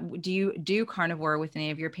that? Do you do carnivore with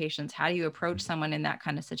any of your patients? How do you approach someone in that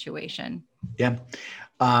kind of situation? Yeah.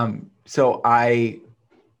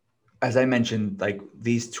 As I mentioned, like,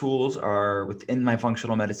 these tools are within my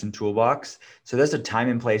functional medicine toolbox. So there's a time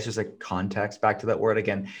and place, there's a context, back to that word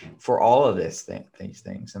again, for all of these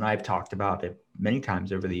things. And I've talked about it many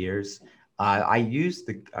times over the years. I use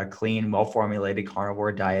a clean, well-formulated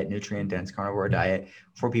carnivore diet, nutrient-dense carnivore diet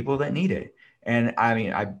for people that need it. And I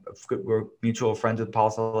mean, we're mutual friends with Paul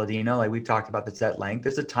Saladino. Like, we've talked about this at length.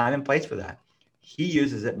 There's a time and place for that. He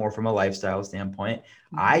uses it more from a lifestyle standpoint.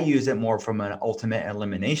 I use it more from an ultimate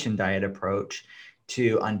elimination diet approach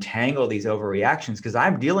to untangle these overreactions, because I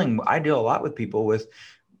deal a lot with people with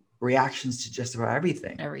reactions to just about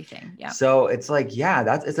everything. Yeah. So it's like,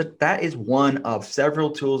 that is one of several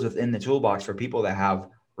tools within the toolbox for people that have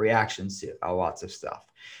reactions to lots of stuff.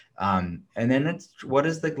 And then it's, what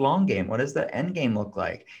is the long game? What does the end game look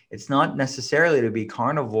like? It's not necessarily to be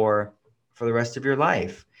carnivore for the rest of your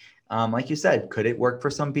life. Like you said, could it work for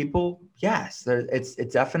some people? Yes,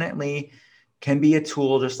 it definitely can be a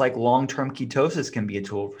tool, just like long-term ketosis can be a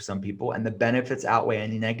tool for some people, and the benefits outweigh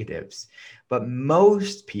any negatives. But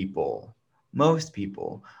most people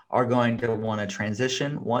are going to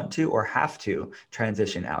want to or have to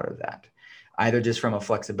transition out of that. either just from a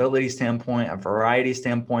flexibility standpoint, a variety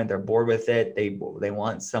standpoint. They're bored with it. They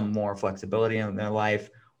want some more flexibility in their life,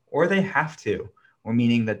 or they have to, or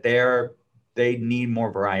meaning that they need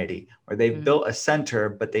more variety, or they've built a center,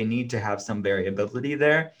 but they need to have some variability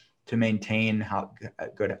there to maintain how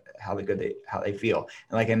they feel.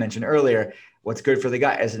 And like I mentioned earlier, what's good for the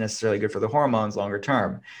gut isn't necessarily good for the hormones longer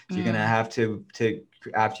term. So you're going to have to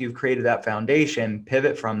after you've created that foundation,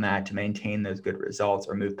 pivot from that to maintain those good results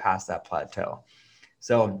or move past that plateau.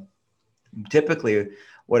 So typically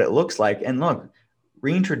what it looks like, and look,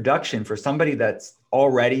 reintroduction for somebody that's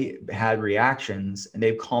already had reactions and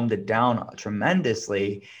they've calmed it down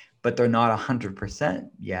tremendously, but they're not 100%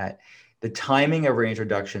 yet. The timing of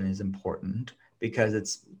reintroduction is important because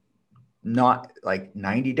it's not like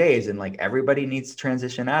 90 days and like everybody needs to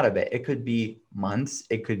transition out of it. It could be months,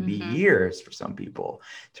 it could be years for some people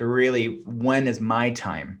to really, when is my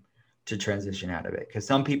time to transition out of it? Because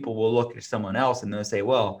some people will look at someone else and they'll say,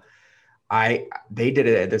 well, they did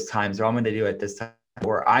it at this time, so I'm going to do it this time.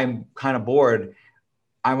 Or I'm kind of bored,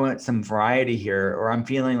 I want some variety here, or I'm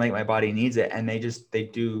feeling like my body needs it. And they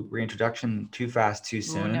do reintroduction too fast, too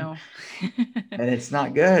soon. Oh, no. And it's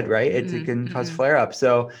not good, right? It can cause flare up.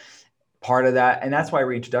 So part of that, and that's why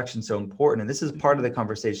reintroduction is so important. And this is part of the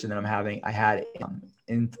conversation that I had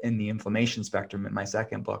in the inflammation spectrum in my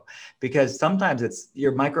second book, because sometimes it's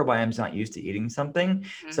your microbiome's not used to eating something.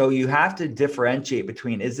 So you have to differentiate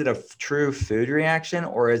between, is it a true food reaction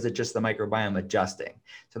or is it just the microbiome adjusting?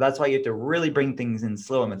 So that's why you have to really bring things in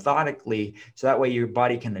slow and methodically. So that way your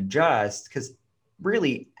body can adjust, because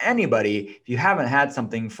really anybody, if you haven't had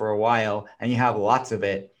something for a while and you have lots of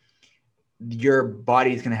it, your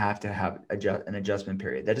body is going to have an adjustment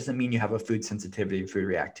period. That doesn't mean you have a food sensitivity, food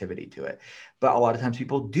reactivity to it. But a lot of times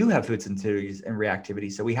people do have food sensitivities and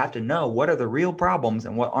reactivity. So we have to know what are the real problems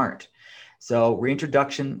and what aren't. So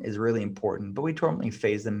reintroduction is really important, but we normally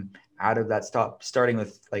phase them out of that, starting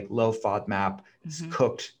with like low FODMAP,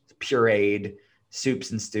 cooked, pureed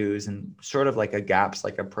soups and stews, and sort of like a GAPS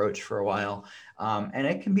like approach for a while. And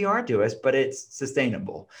it can be arduous, but it's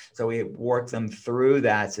sustainable. So we work them through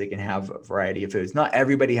that so they can have a variety of foods. Not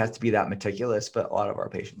everybody has to be that meticulous, but a lot of our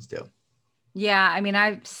patients do. Yeah, I mean,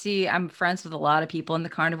 I'm friends with a lot of people in the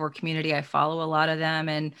carnivore community. I follow a lot of them,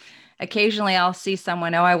 and occasionally I'll see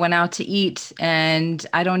someone, oh, I went out to eat and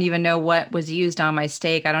I don't even know what was used on my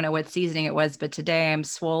steak. I don't know what seasoning it was, but today I'm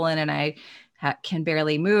swollen and I can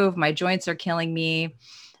barely move. My joints are killing me.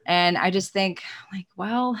 And I just think, like,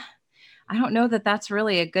 well, I don't know that that's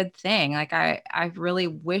really a good thing. Like, I really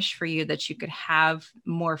wish for you that you could have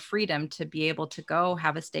more freedom to be able to go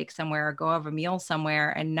have a steak somewhere or go have a meal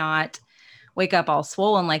somewhere and not wake up all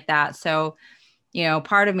swollen like that. So,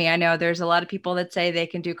 part of me, I know there's a lot of people that say they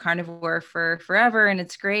can do carnivore for forever and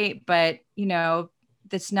it's great, but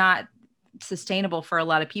that's not sustainable for a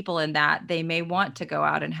lot of people, in that they may want to go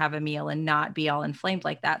out and have a meal and not be all inflamed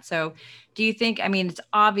like that. So do you think, I mean, it's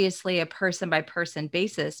obviously a person by person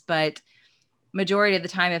basis, but majority of the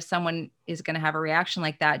time, if someone is going to have a reaction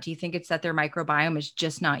like that, do you think it's that their microbiome is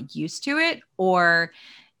just not used to it, or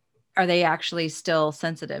are they actually still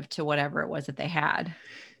sensitive to whatever it was that they had?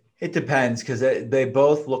 It depends, because they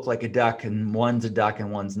both look like a duck, and one's a duck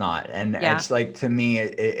and one's not. And Yeah. it's like, to me,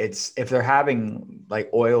 it's if they're having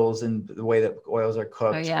like oils and the way that oils are Oh,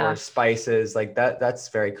 cooked yeah. or spices like that, that's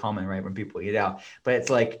very common, right? When people eat out, but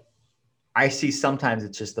it's like, I see sometimes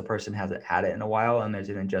it's just the person hasn't had it in a while and there's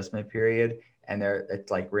an adjustment period, and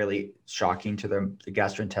it's like really shocking to the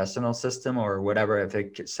gastrointestinal system or whatever, if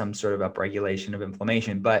it's some sort of upregulation of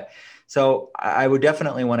inflammation. But so I would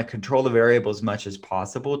definitely want to control the variable as much as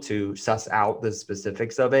possible to suss out the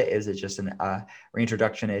specifics of it. Is it just a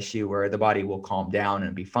reintroduction issue where the body will calm down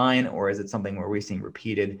and be fine? Or is it something where we're seeing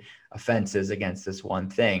repeated offenses against this one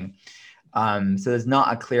thing? So there's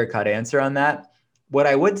not a clear-cut answer on that. What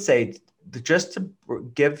I would say, just to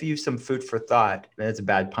give you some food for thought, and it's a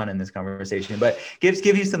bad pun in this conversation, but give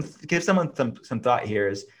someone some thought here,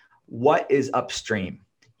 is what is upstream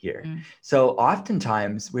here? So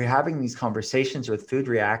oftentimes we're having these conversations with food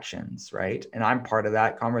reactions, right? And I'm part of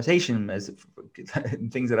that conversation as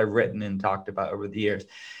things that I've written and talked about over the years.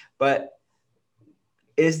 But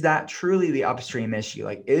is that truly the upstream issue?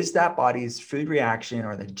 Like, is that body's food reaction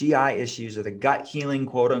or the GI issues or the gut healing,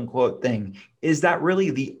 quote unquote, thing? Is that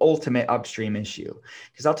really the ultimate upstream issue?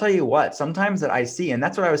 Because I'll tell you what, sometimes that I see, and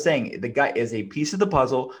that's what I was saying, the gut is a piece of the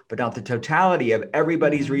puzzle, but not the totality of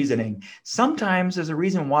everybody's reasoning. Sometimes there's a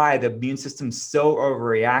reason why the immune system's so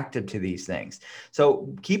overreactive to these things.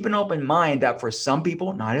 So keep an open mind that for some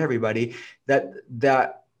people, not everybody,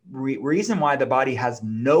 that reason why the body has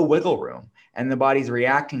no wiggle room and the body's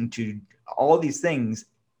reacting to all these things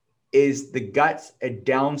is the gut's a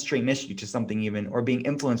downstream issue to something even, or being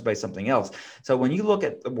influenced by something else. So when you look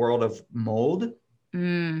at the world of mold,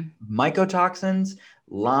 mycotoxins,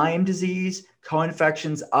 Lyme disease,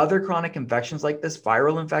 co-infections, other chronic infections like this,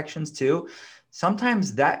 viral infections too,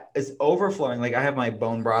 sometimes that is overflowing. Like I have my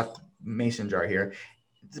bone broth mason jar here.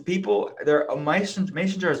 The people, their mason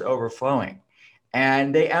jar is overflowing,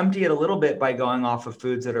 and they empty it a little bit by going off of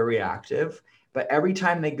foods that are reactive. But every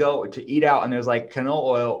time they go to eat out and there's like canola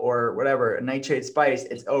oil or whatever, a nightshade spice,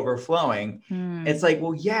 it's overflowing. It's like,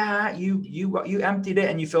 well, yeah, you emptied it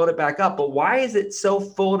and you filled it back up, but why is it so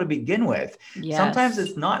full to begin with? Sometimes Yes.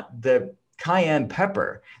 it's not the cayenne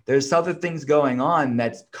pepper. There's other things going on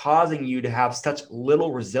that's causing you to have such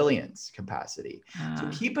little resilience capacity. So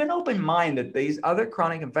keep an open mind that these other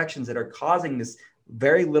chronic infections that are causing this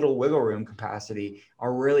very little wiggle room capacity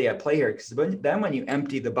are really at play here. Because then when you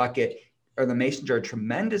empty the bucket or the mason jar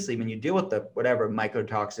tremendously, when you deal with the whatever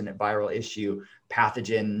mycotoxin, viral issue,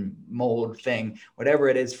 pathogen, mold thing, whatever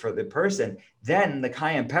it is for the person, then the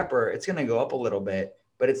cayenne pepper, it's going to go up a little bit,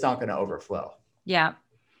 but it's not going to overflow. Yeah.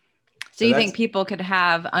 So So you that's think people could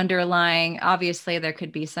have underlying, obviously there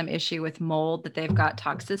could be some issue with mold, that they've got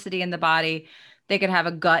toxicity in the body. They could have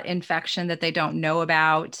a gut infection that they don't know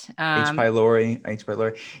about. H.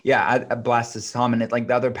 pylori. Yeah, blastosome, like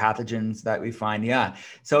the other pathogens that we find. Yeah.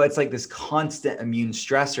 So it's like this constant immune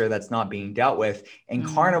stressor that's not being dealt with. And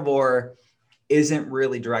carnivore isn't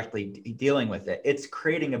really directly dealing with it. It's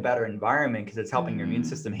creating a better environment because it's helping your immune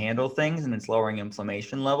system handle things and it's lowering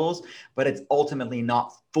inflammation levels, but it's ultimately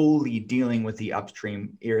not fully dealing with the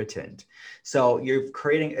upstream irritant. So you're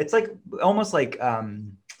creating, it's like almost like,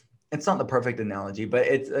 it's not the perfect analogy, but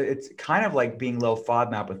it's kind of like being low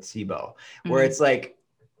FODMAP with SIBO, where it's like,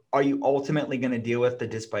 are you ultimately going to deal with the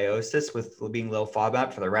dysbiosis with being low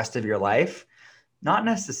FODMAP for the rest of your life? Not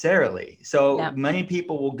necessarily. So many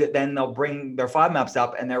people will get, then they'll bring their FODMAPs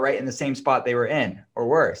up and they're right in the same spot they were in or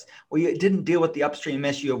worse. Well, you didn't deal with the upstream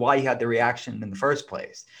issue of why you had the reaction in the first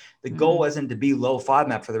place. The goal isn't to be low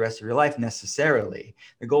FODMAP for the rest of your life necessarily.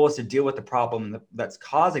 The goal is to deal with the problem that's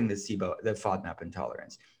causing the SIBO, the FODMAP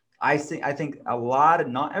intolerance. I think a lot of,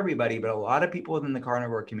 not everybody, but a lot of people within the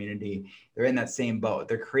carnivore community, they're in that same boat.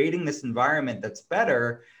 They're creating this environment that's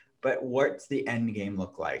better, but what's the end game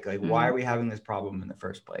look like? Like, why are we having this problem in the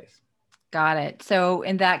first place? Got it. So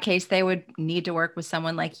in that case, they would need to work with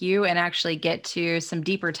someone like you and actually get to some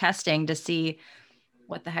deeper testing to see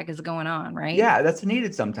what the heck is going on, right? Yeah, that's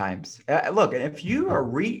needed sometimes. Look, if you are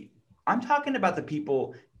I'm talking about the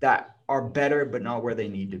people that are better, but not where they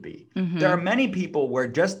need to be. There are many people where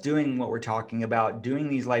just doing what we're talking about, doing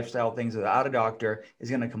these lifestyle things without a doctor is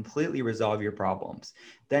going to completely resolve your problems.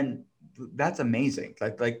 Then that's amazing.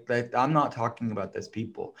 Like I'm not talking about those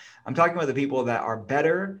people. I'm talking about the people that are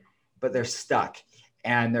better, but they're stuck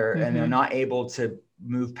and they're not able to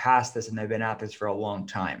move past this, and they've been at this for a long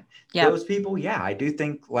time. Yep. Those people, yeah, I do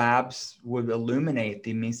think labs would illuminate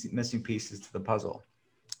the missing pieces to the puzzle.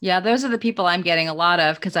 Yeah, those are the people I'm getting a lot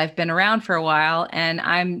of because I've been around for a while, and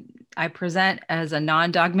I present as a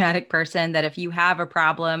non-dogmatic person that if you have a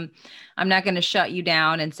problem, I'm not going to shut you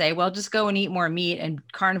down and say, well, just go and eat more meat and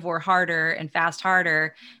carnivore harder and fast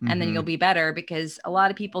harder, and then you'll be better, because a lot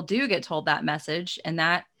of people do get told that message, and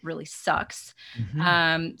that really sucks.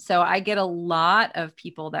 So I get a lot of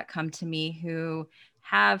people that come to me who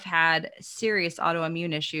have had serious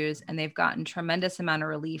autoimmune issues and they've gotten tremendous amount of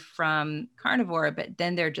relief from carnivore, but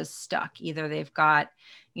then they're just stuck. Either they've got,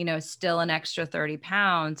 still an extra 30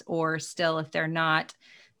 pounds, or still, if they're not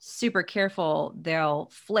super careful, they'll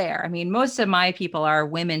flare. I mean, most of my people are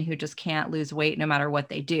women who just can't lose weight no matter what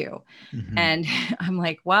they do. And I'm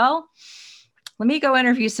like, well, let me go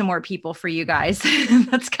interview some more people for you guys.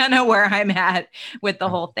 That's kind of where I'm at with the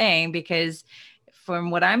whole thing, because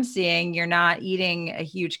from what I'm seeing, you're not eating a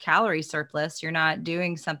huge calorie surplus. You're not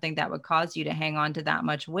doing something that would cause you to hang on to that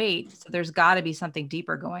much weight. So there's got to be something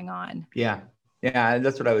deeper going on. Yeah. Yeah,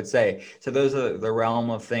 that's what I would say. So those are the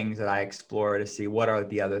realm of things that I explore to see what are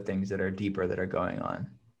the other things that are deeper that are going on.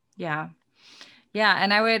 Yeah. Yeah.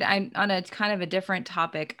 And I'm on a kind of a different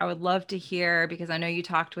topic. I would love to hear, because I know you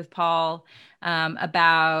talked with Paul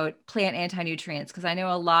about plant anti-nutrients, because I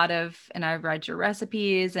know a lot of, and I've read your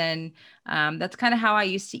recipes, and that's kind of how I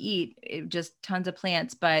used to eat, just tons of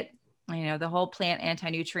plants. But, the whole plant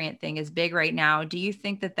anti-nutrient thing is big right now. Do you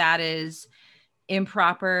think that that is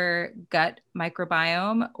improper gut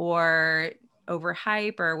microbiome or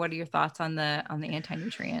overhype, or what are your thoughts on the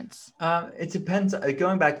anti-nutrients? It depends.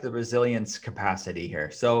 Going back to the resilience capacity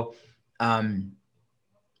here. So,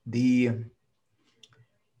 the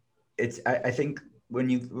I think when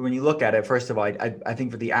you look at it, first of all, I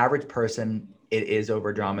think for the average person, it is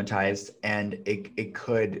over dramatized, and it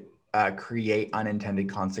could create unintended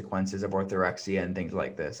consequences of orthorexia and things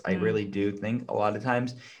like this. I really do think a lot of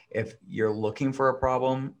times, if you're looking for a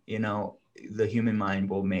problem, the human mind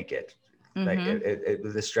will make it. Like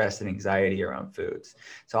the stress and anxiety around foods.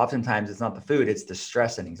 So oftentimes it's not the food, it's the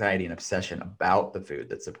stress and anxiety and obsession about the food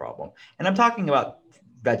that's the problem. And I'm talking about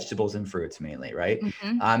vegetables and fruits mainly, right?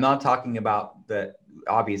 I'm not talking about the,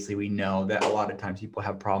 obviously we know that a lot of times people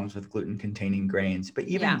have problems with gluten containing grains, but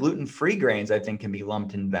even gluten-free grains, I think, can be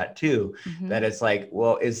lumped in that too. That it's like,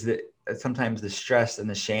 well, sometimes the stress and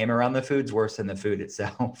the shame around the food's worse than the food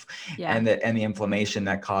itself, and the inflammation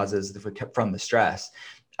that causes from the stress.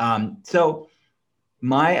 So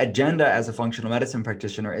my agenda as a functional medicine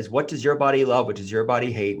practitioner is, what does your body love? What does your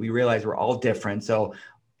body hate? We realize we're all different. So,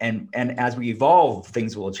 and as we evolve,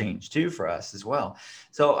 things will change too for us as well.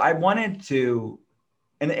 So I wanted to,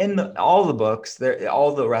 and in all the books,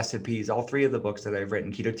 all the recipes, all three of the books that I've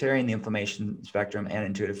written, Ketotarian, the Inflammation Spectrum, and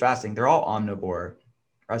Intuitive Fasting, they're all omnivore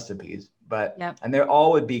recipes. But, and they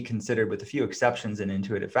all would be considered, with a few exceptions in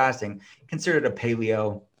Intuitive Fasting, considered a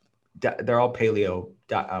paleo. They're all paleo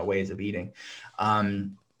ways of eating.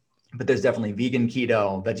 But there's definitely vegan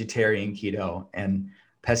keto, vegetarian keto, and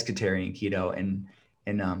pescatarian keto in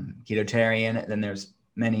ketotarian. Then there's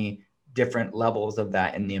many different levels of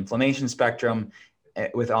that in the inflammation spectrum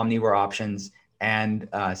with omnivore options, and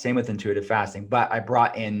same with intuitive fasting. But I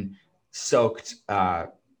brought in soaked,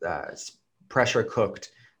 pressure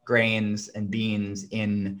cooked grains and beans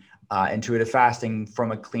in intuitive fasting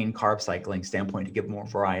from a clean carb cycling standpoint to give more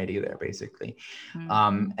variety there, basically.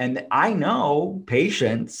 And I know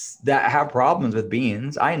patients that have problems with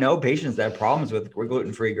beans. I know patients that have problems with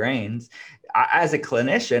gluten-free grains. As a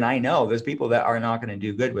clinician, I know there's people that are not going to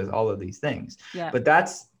do good with all of these things. But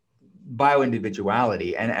that's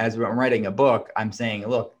bioindividuality. And as I'm writing a book, I'm saying,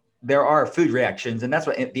 look, there are food reactions, and that's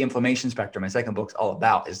what the inflammation spectrum, my second book's all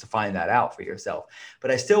about, is to find that out for yourself.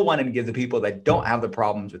 But I still wanted to give the people that don't have the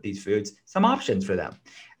problems with these foods some options for them,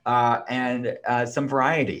 and some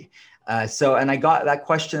variety. And I got that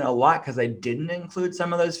question a lot because I didn't include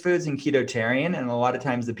some of those foods in ketotarian. And a lot of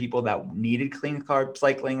times the people that needed clean carb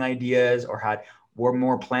cycling ideas or were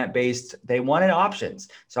more plant-based, they wanted options.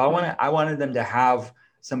 So I wanted them to have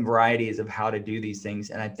some varieties of how to do these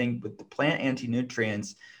things. And I think with the plant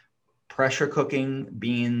anti-nutrients, pressure cooking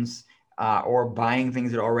beans, or buying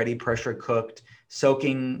things that are already pressure cooked,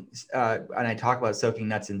 soaking, and I talk about soaking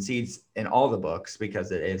nuts and seeds in all the books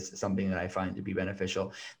because it is something that I find to be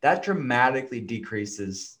beneficial. That dramatically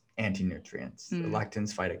decreases anti-nutrients,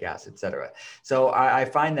 lectins, phytic acid, et cetera. So I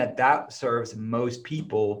find that serves most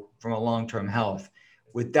people from a long-term health.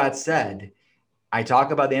 With that said, I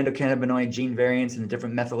talk about the endocannabinoid gene variants and the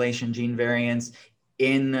different methylation gene variants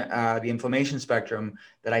in the inflammation spectrum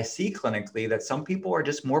that I see clinically, that some people are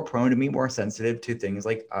just more prone to be more sensitive to things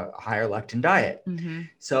like a higher lectin diet.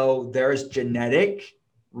 So there's genetic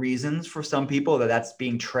reasons for some people that's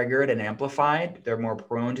being triggered and amplified. They're more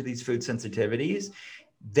prone to these food sensitivities.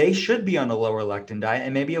 They should be on a lower lectin diet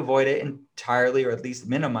and maybe avoid it entirely, or at least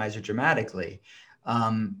minimize it dramatically.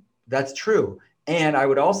 That's true. And I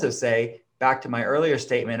would also say, back to my earlier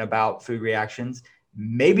statement about food reactions,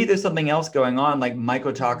 maybe there's something else going on, like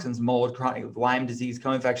mycotoxins, mold, chronic Lyme disease,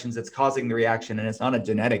 co-infections, that's causing the reaction. And it's not a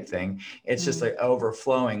genetic thing. It's just like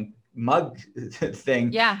overflowing mug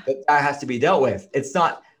thing that has to be dealt with. It's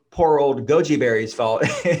not poor old goji berry's fault.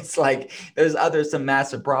 It's like there's some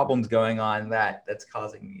massive problems going on that's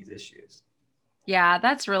causing these issues. Yeah,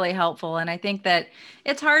 that's really helpful. And I think that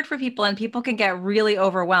it's hard for people, and people can get really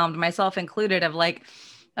overwhelmed, myself included, of like,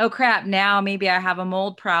 oh crap, now maybe I have a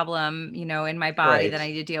mold problem, in my body that I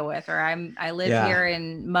need to deal with, or I live here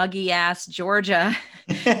in muggy ass Georgia,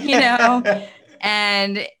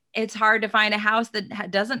 and it's hard to find a house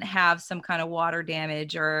that doesn't have some kind of water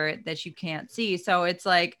damage or that you can't see. So it's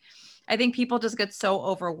like, I think people just get so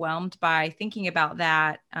overwhelmed by thinking about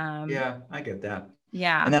that. I get that.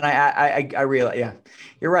 Yeah. And then I realize,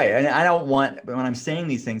 you're right. And I don't want, but when I'm saying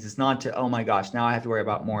these things, it's not to, oh my gosh, now I have to worry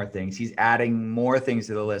about more things. He's adding more things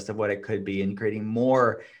to the list of what it could be and creating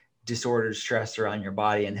more disordered stress around your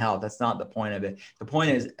body and health. That's not the point of it. The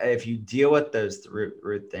point is, if you deal with those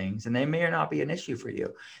root things, and they may or not be an issue for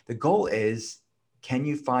you, the goal is, can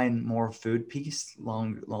you find more food peace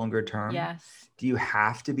longer term? Yes. Do you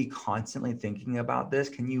have to be constantly thinking about this?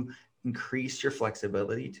 Can you increase your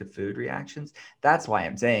flexibility to food reactions? That's why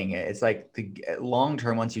I'm saying it. It's like the long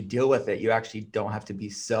term, once you deal with it, you actually don't have to be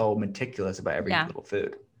so meticulous about every little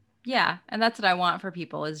food. Yeah. And that's what I want for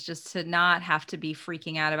people, is just to not have to be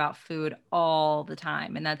freaking out about food all the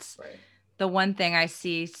time. And that's the one thing I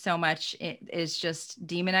see so much is just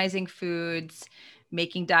demonizing foods,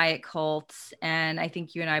 making diet cults. And I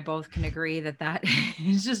think you and I both can agree that that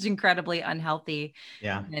is just incredibly unhealthy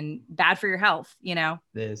Yeah, and bad for your health, you know?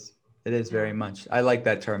 it is. It is Yeah. very much. I like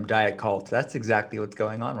that term, diet cult. That's exactly what's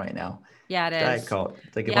going on right now. Yeah, it Diet is. cult.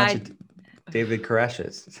 It's like a Yeah, bunch of David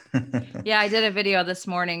Koreshes. yeah, I did a video this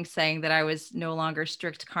morning saying that I was no longer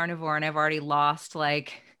strict carnivore and I've already lost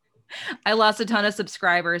like I lost a ton of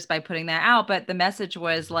subscribers by putting that out, but the message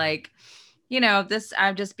was like, this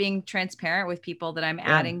I'm just being transparent with people that I'm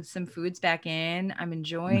Yeah. adding some foods back in. I'm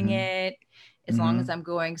enjoying Mm-hmm. it. As long as Mm-hmm. I'm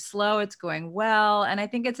going slow, it's going well. And I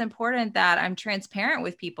think it's important that I'm transparent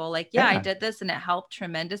with people. Like, yeah, I Yeah. did this and it helped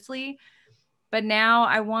tremendously. But now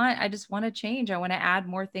I just want to change. I want to add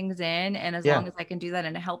more things in. And as long Yeah. as I can do that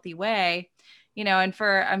in a healthy way, and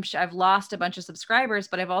I've lost a bunch of subscribers,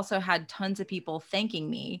 but I've also had tons of people thanking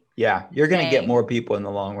me Yeah, and you're going to get saying, more people in the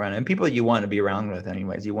long run, and people you want to be around with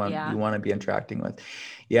anyways. You yeah, want to be interacting with.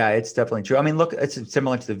 Yeah, it's definitely true. I mean, look, it's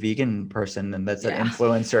similar to the vegan person, and that's an yeah,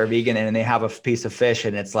 influencer vegan, and they have a piece of fish,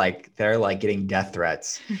 and it's like they're like getting death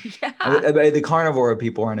threats. yeah. The carnivore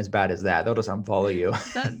people aren't as bad as that. They'll just unfollow you.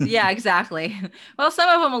 Yeah, exactly. Well, some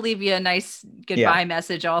of them will leave you a nice Yeah. goodbye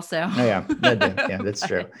message also. Oh yeah, that do. Yeah, that's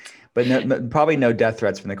true. But But probably no death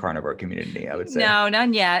threats from the carnivore community, I would say. no,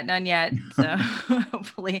 none yet, none yet. So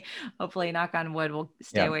hopefully, knock on wood, we'll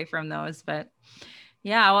stay Yeah. away from those. But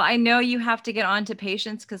yeah, well, I know you have to get on to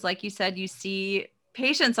patients because, like you said, you see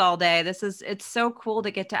patients all day. It's so cool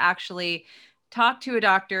to get to actually talk to a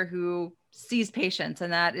doctor who sees patients,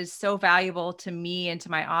 and that is so valuable to me and to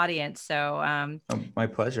my audience. So, Oh, my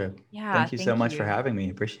pleasure. yeah, Thank you so thank much for you. having me.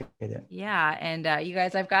 Appreciate it. Yeah. And you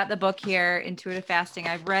guys, I've got the book here, Intuitive Fasting.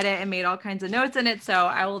 I've read it and made all kinds of notes in it. So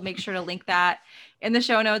I will make sure to link that in the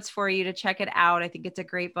show notes for you to check it out. I think it's a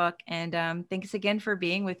great book. And thanks again for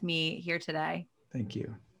being with me here today. Thank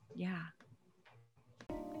you. Yeah.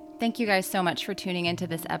 Thank you guys so much for tuning into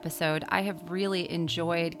this episode. I have really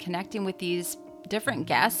enjoyed connecting with these different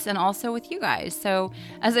guests and also with you guys. So,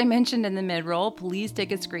 as I mentioned in the mid roll, please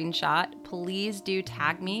take a screenshot. Please do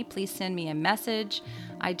tag me. Please send me a message.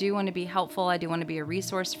 I do want to be helpful. I do want to be a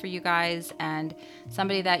resource for you guys and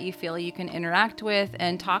somebody that you feel you can interact with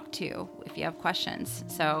and talk to if you have questions.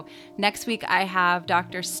 So, next week I have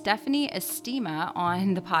Dr. Stephanie Estima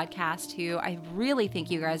on the podcast, who I really think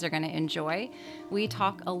you guys are going to enjoy. We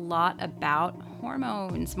talk a lot about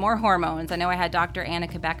hormones, more hormones. I know I had Dr. Anna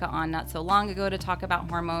Quebeca on not so long ago to talk about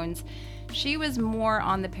hormones. She was more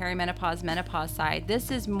on the perimenopause, menopause side.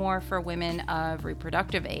 This is more for women of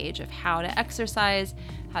reproductive age, of how to exercise,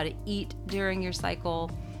 how to eat during your cycle.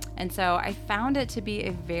 And so I found it to be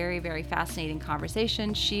a very, very fascinating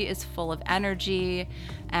conversation. She is full of energy,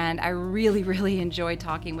 and I really, really enjoyed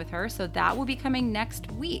talking with her. So that will be coming next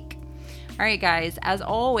week. All right, guys, as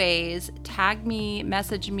always, tag me,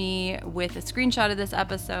 message me with a screenshot of this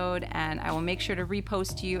episode, and I will make sure to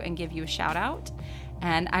repost you and give you a shout out.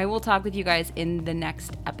 And I will talk with you guys in the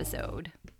next episode.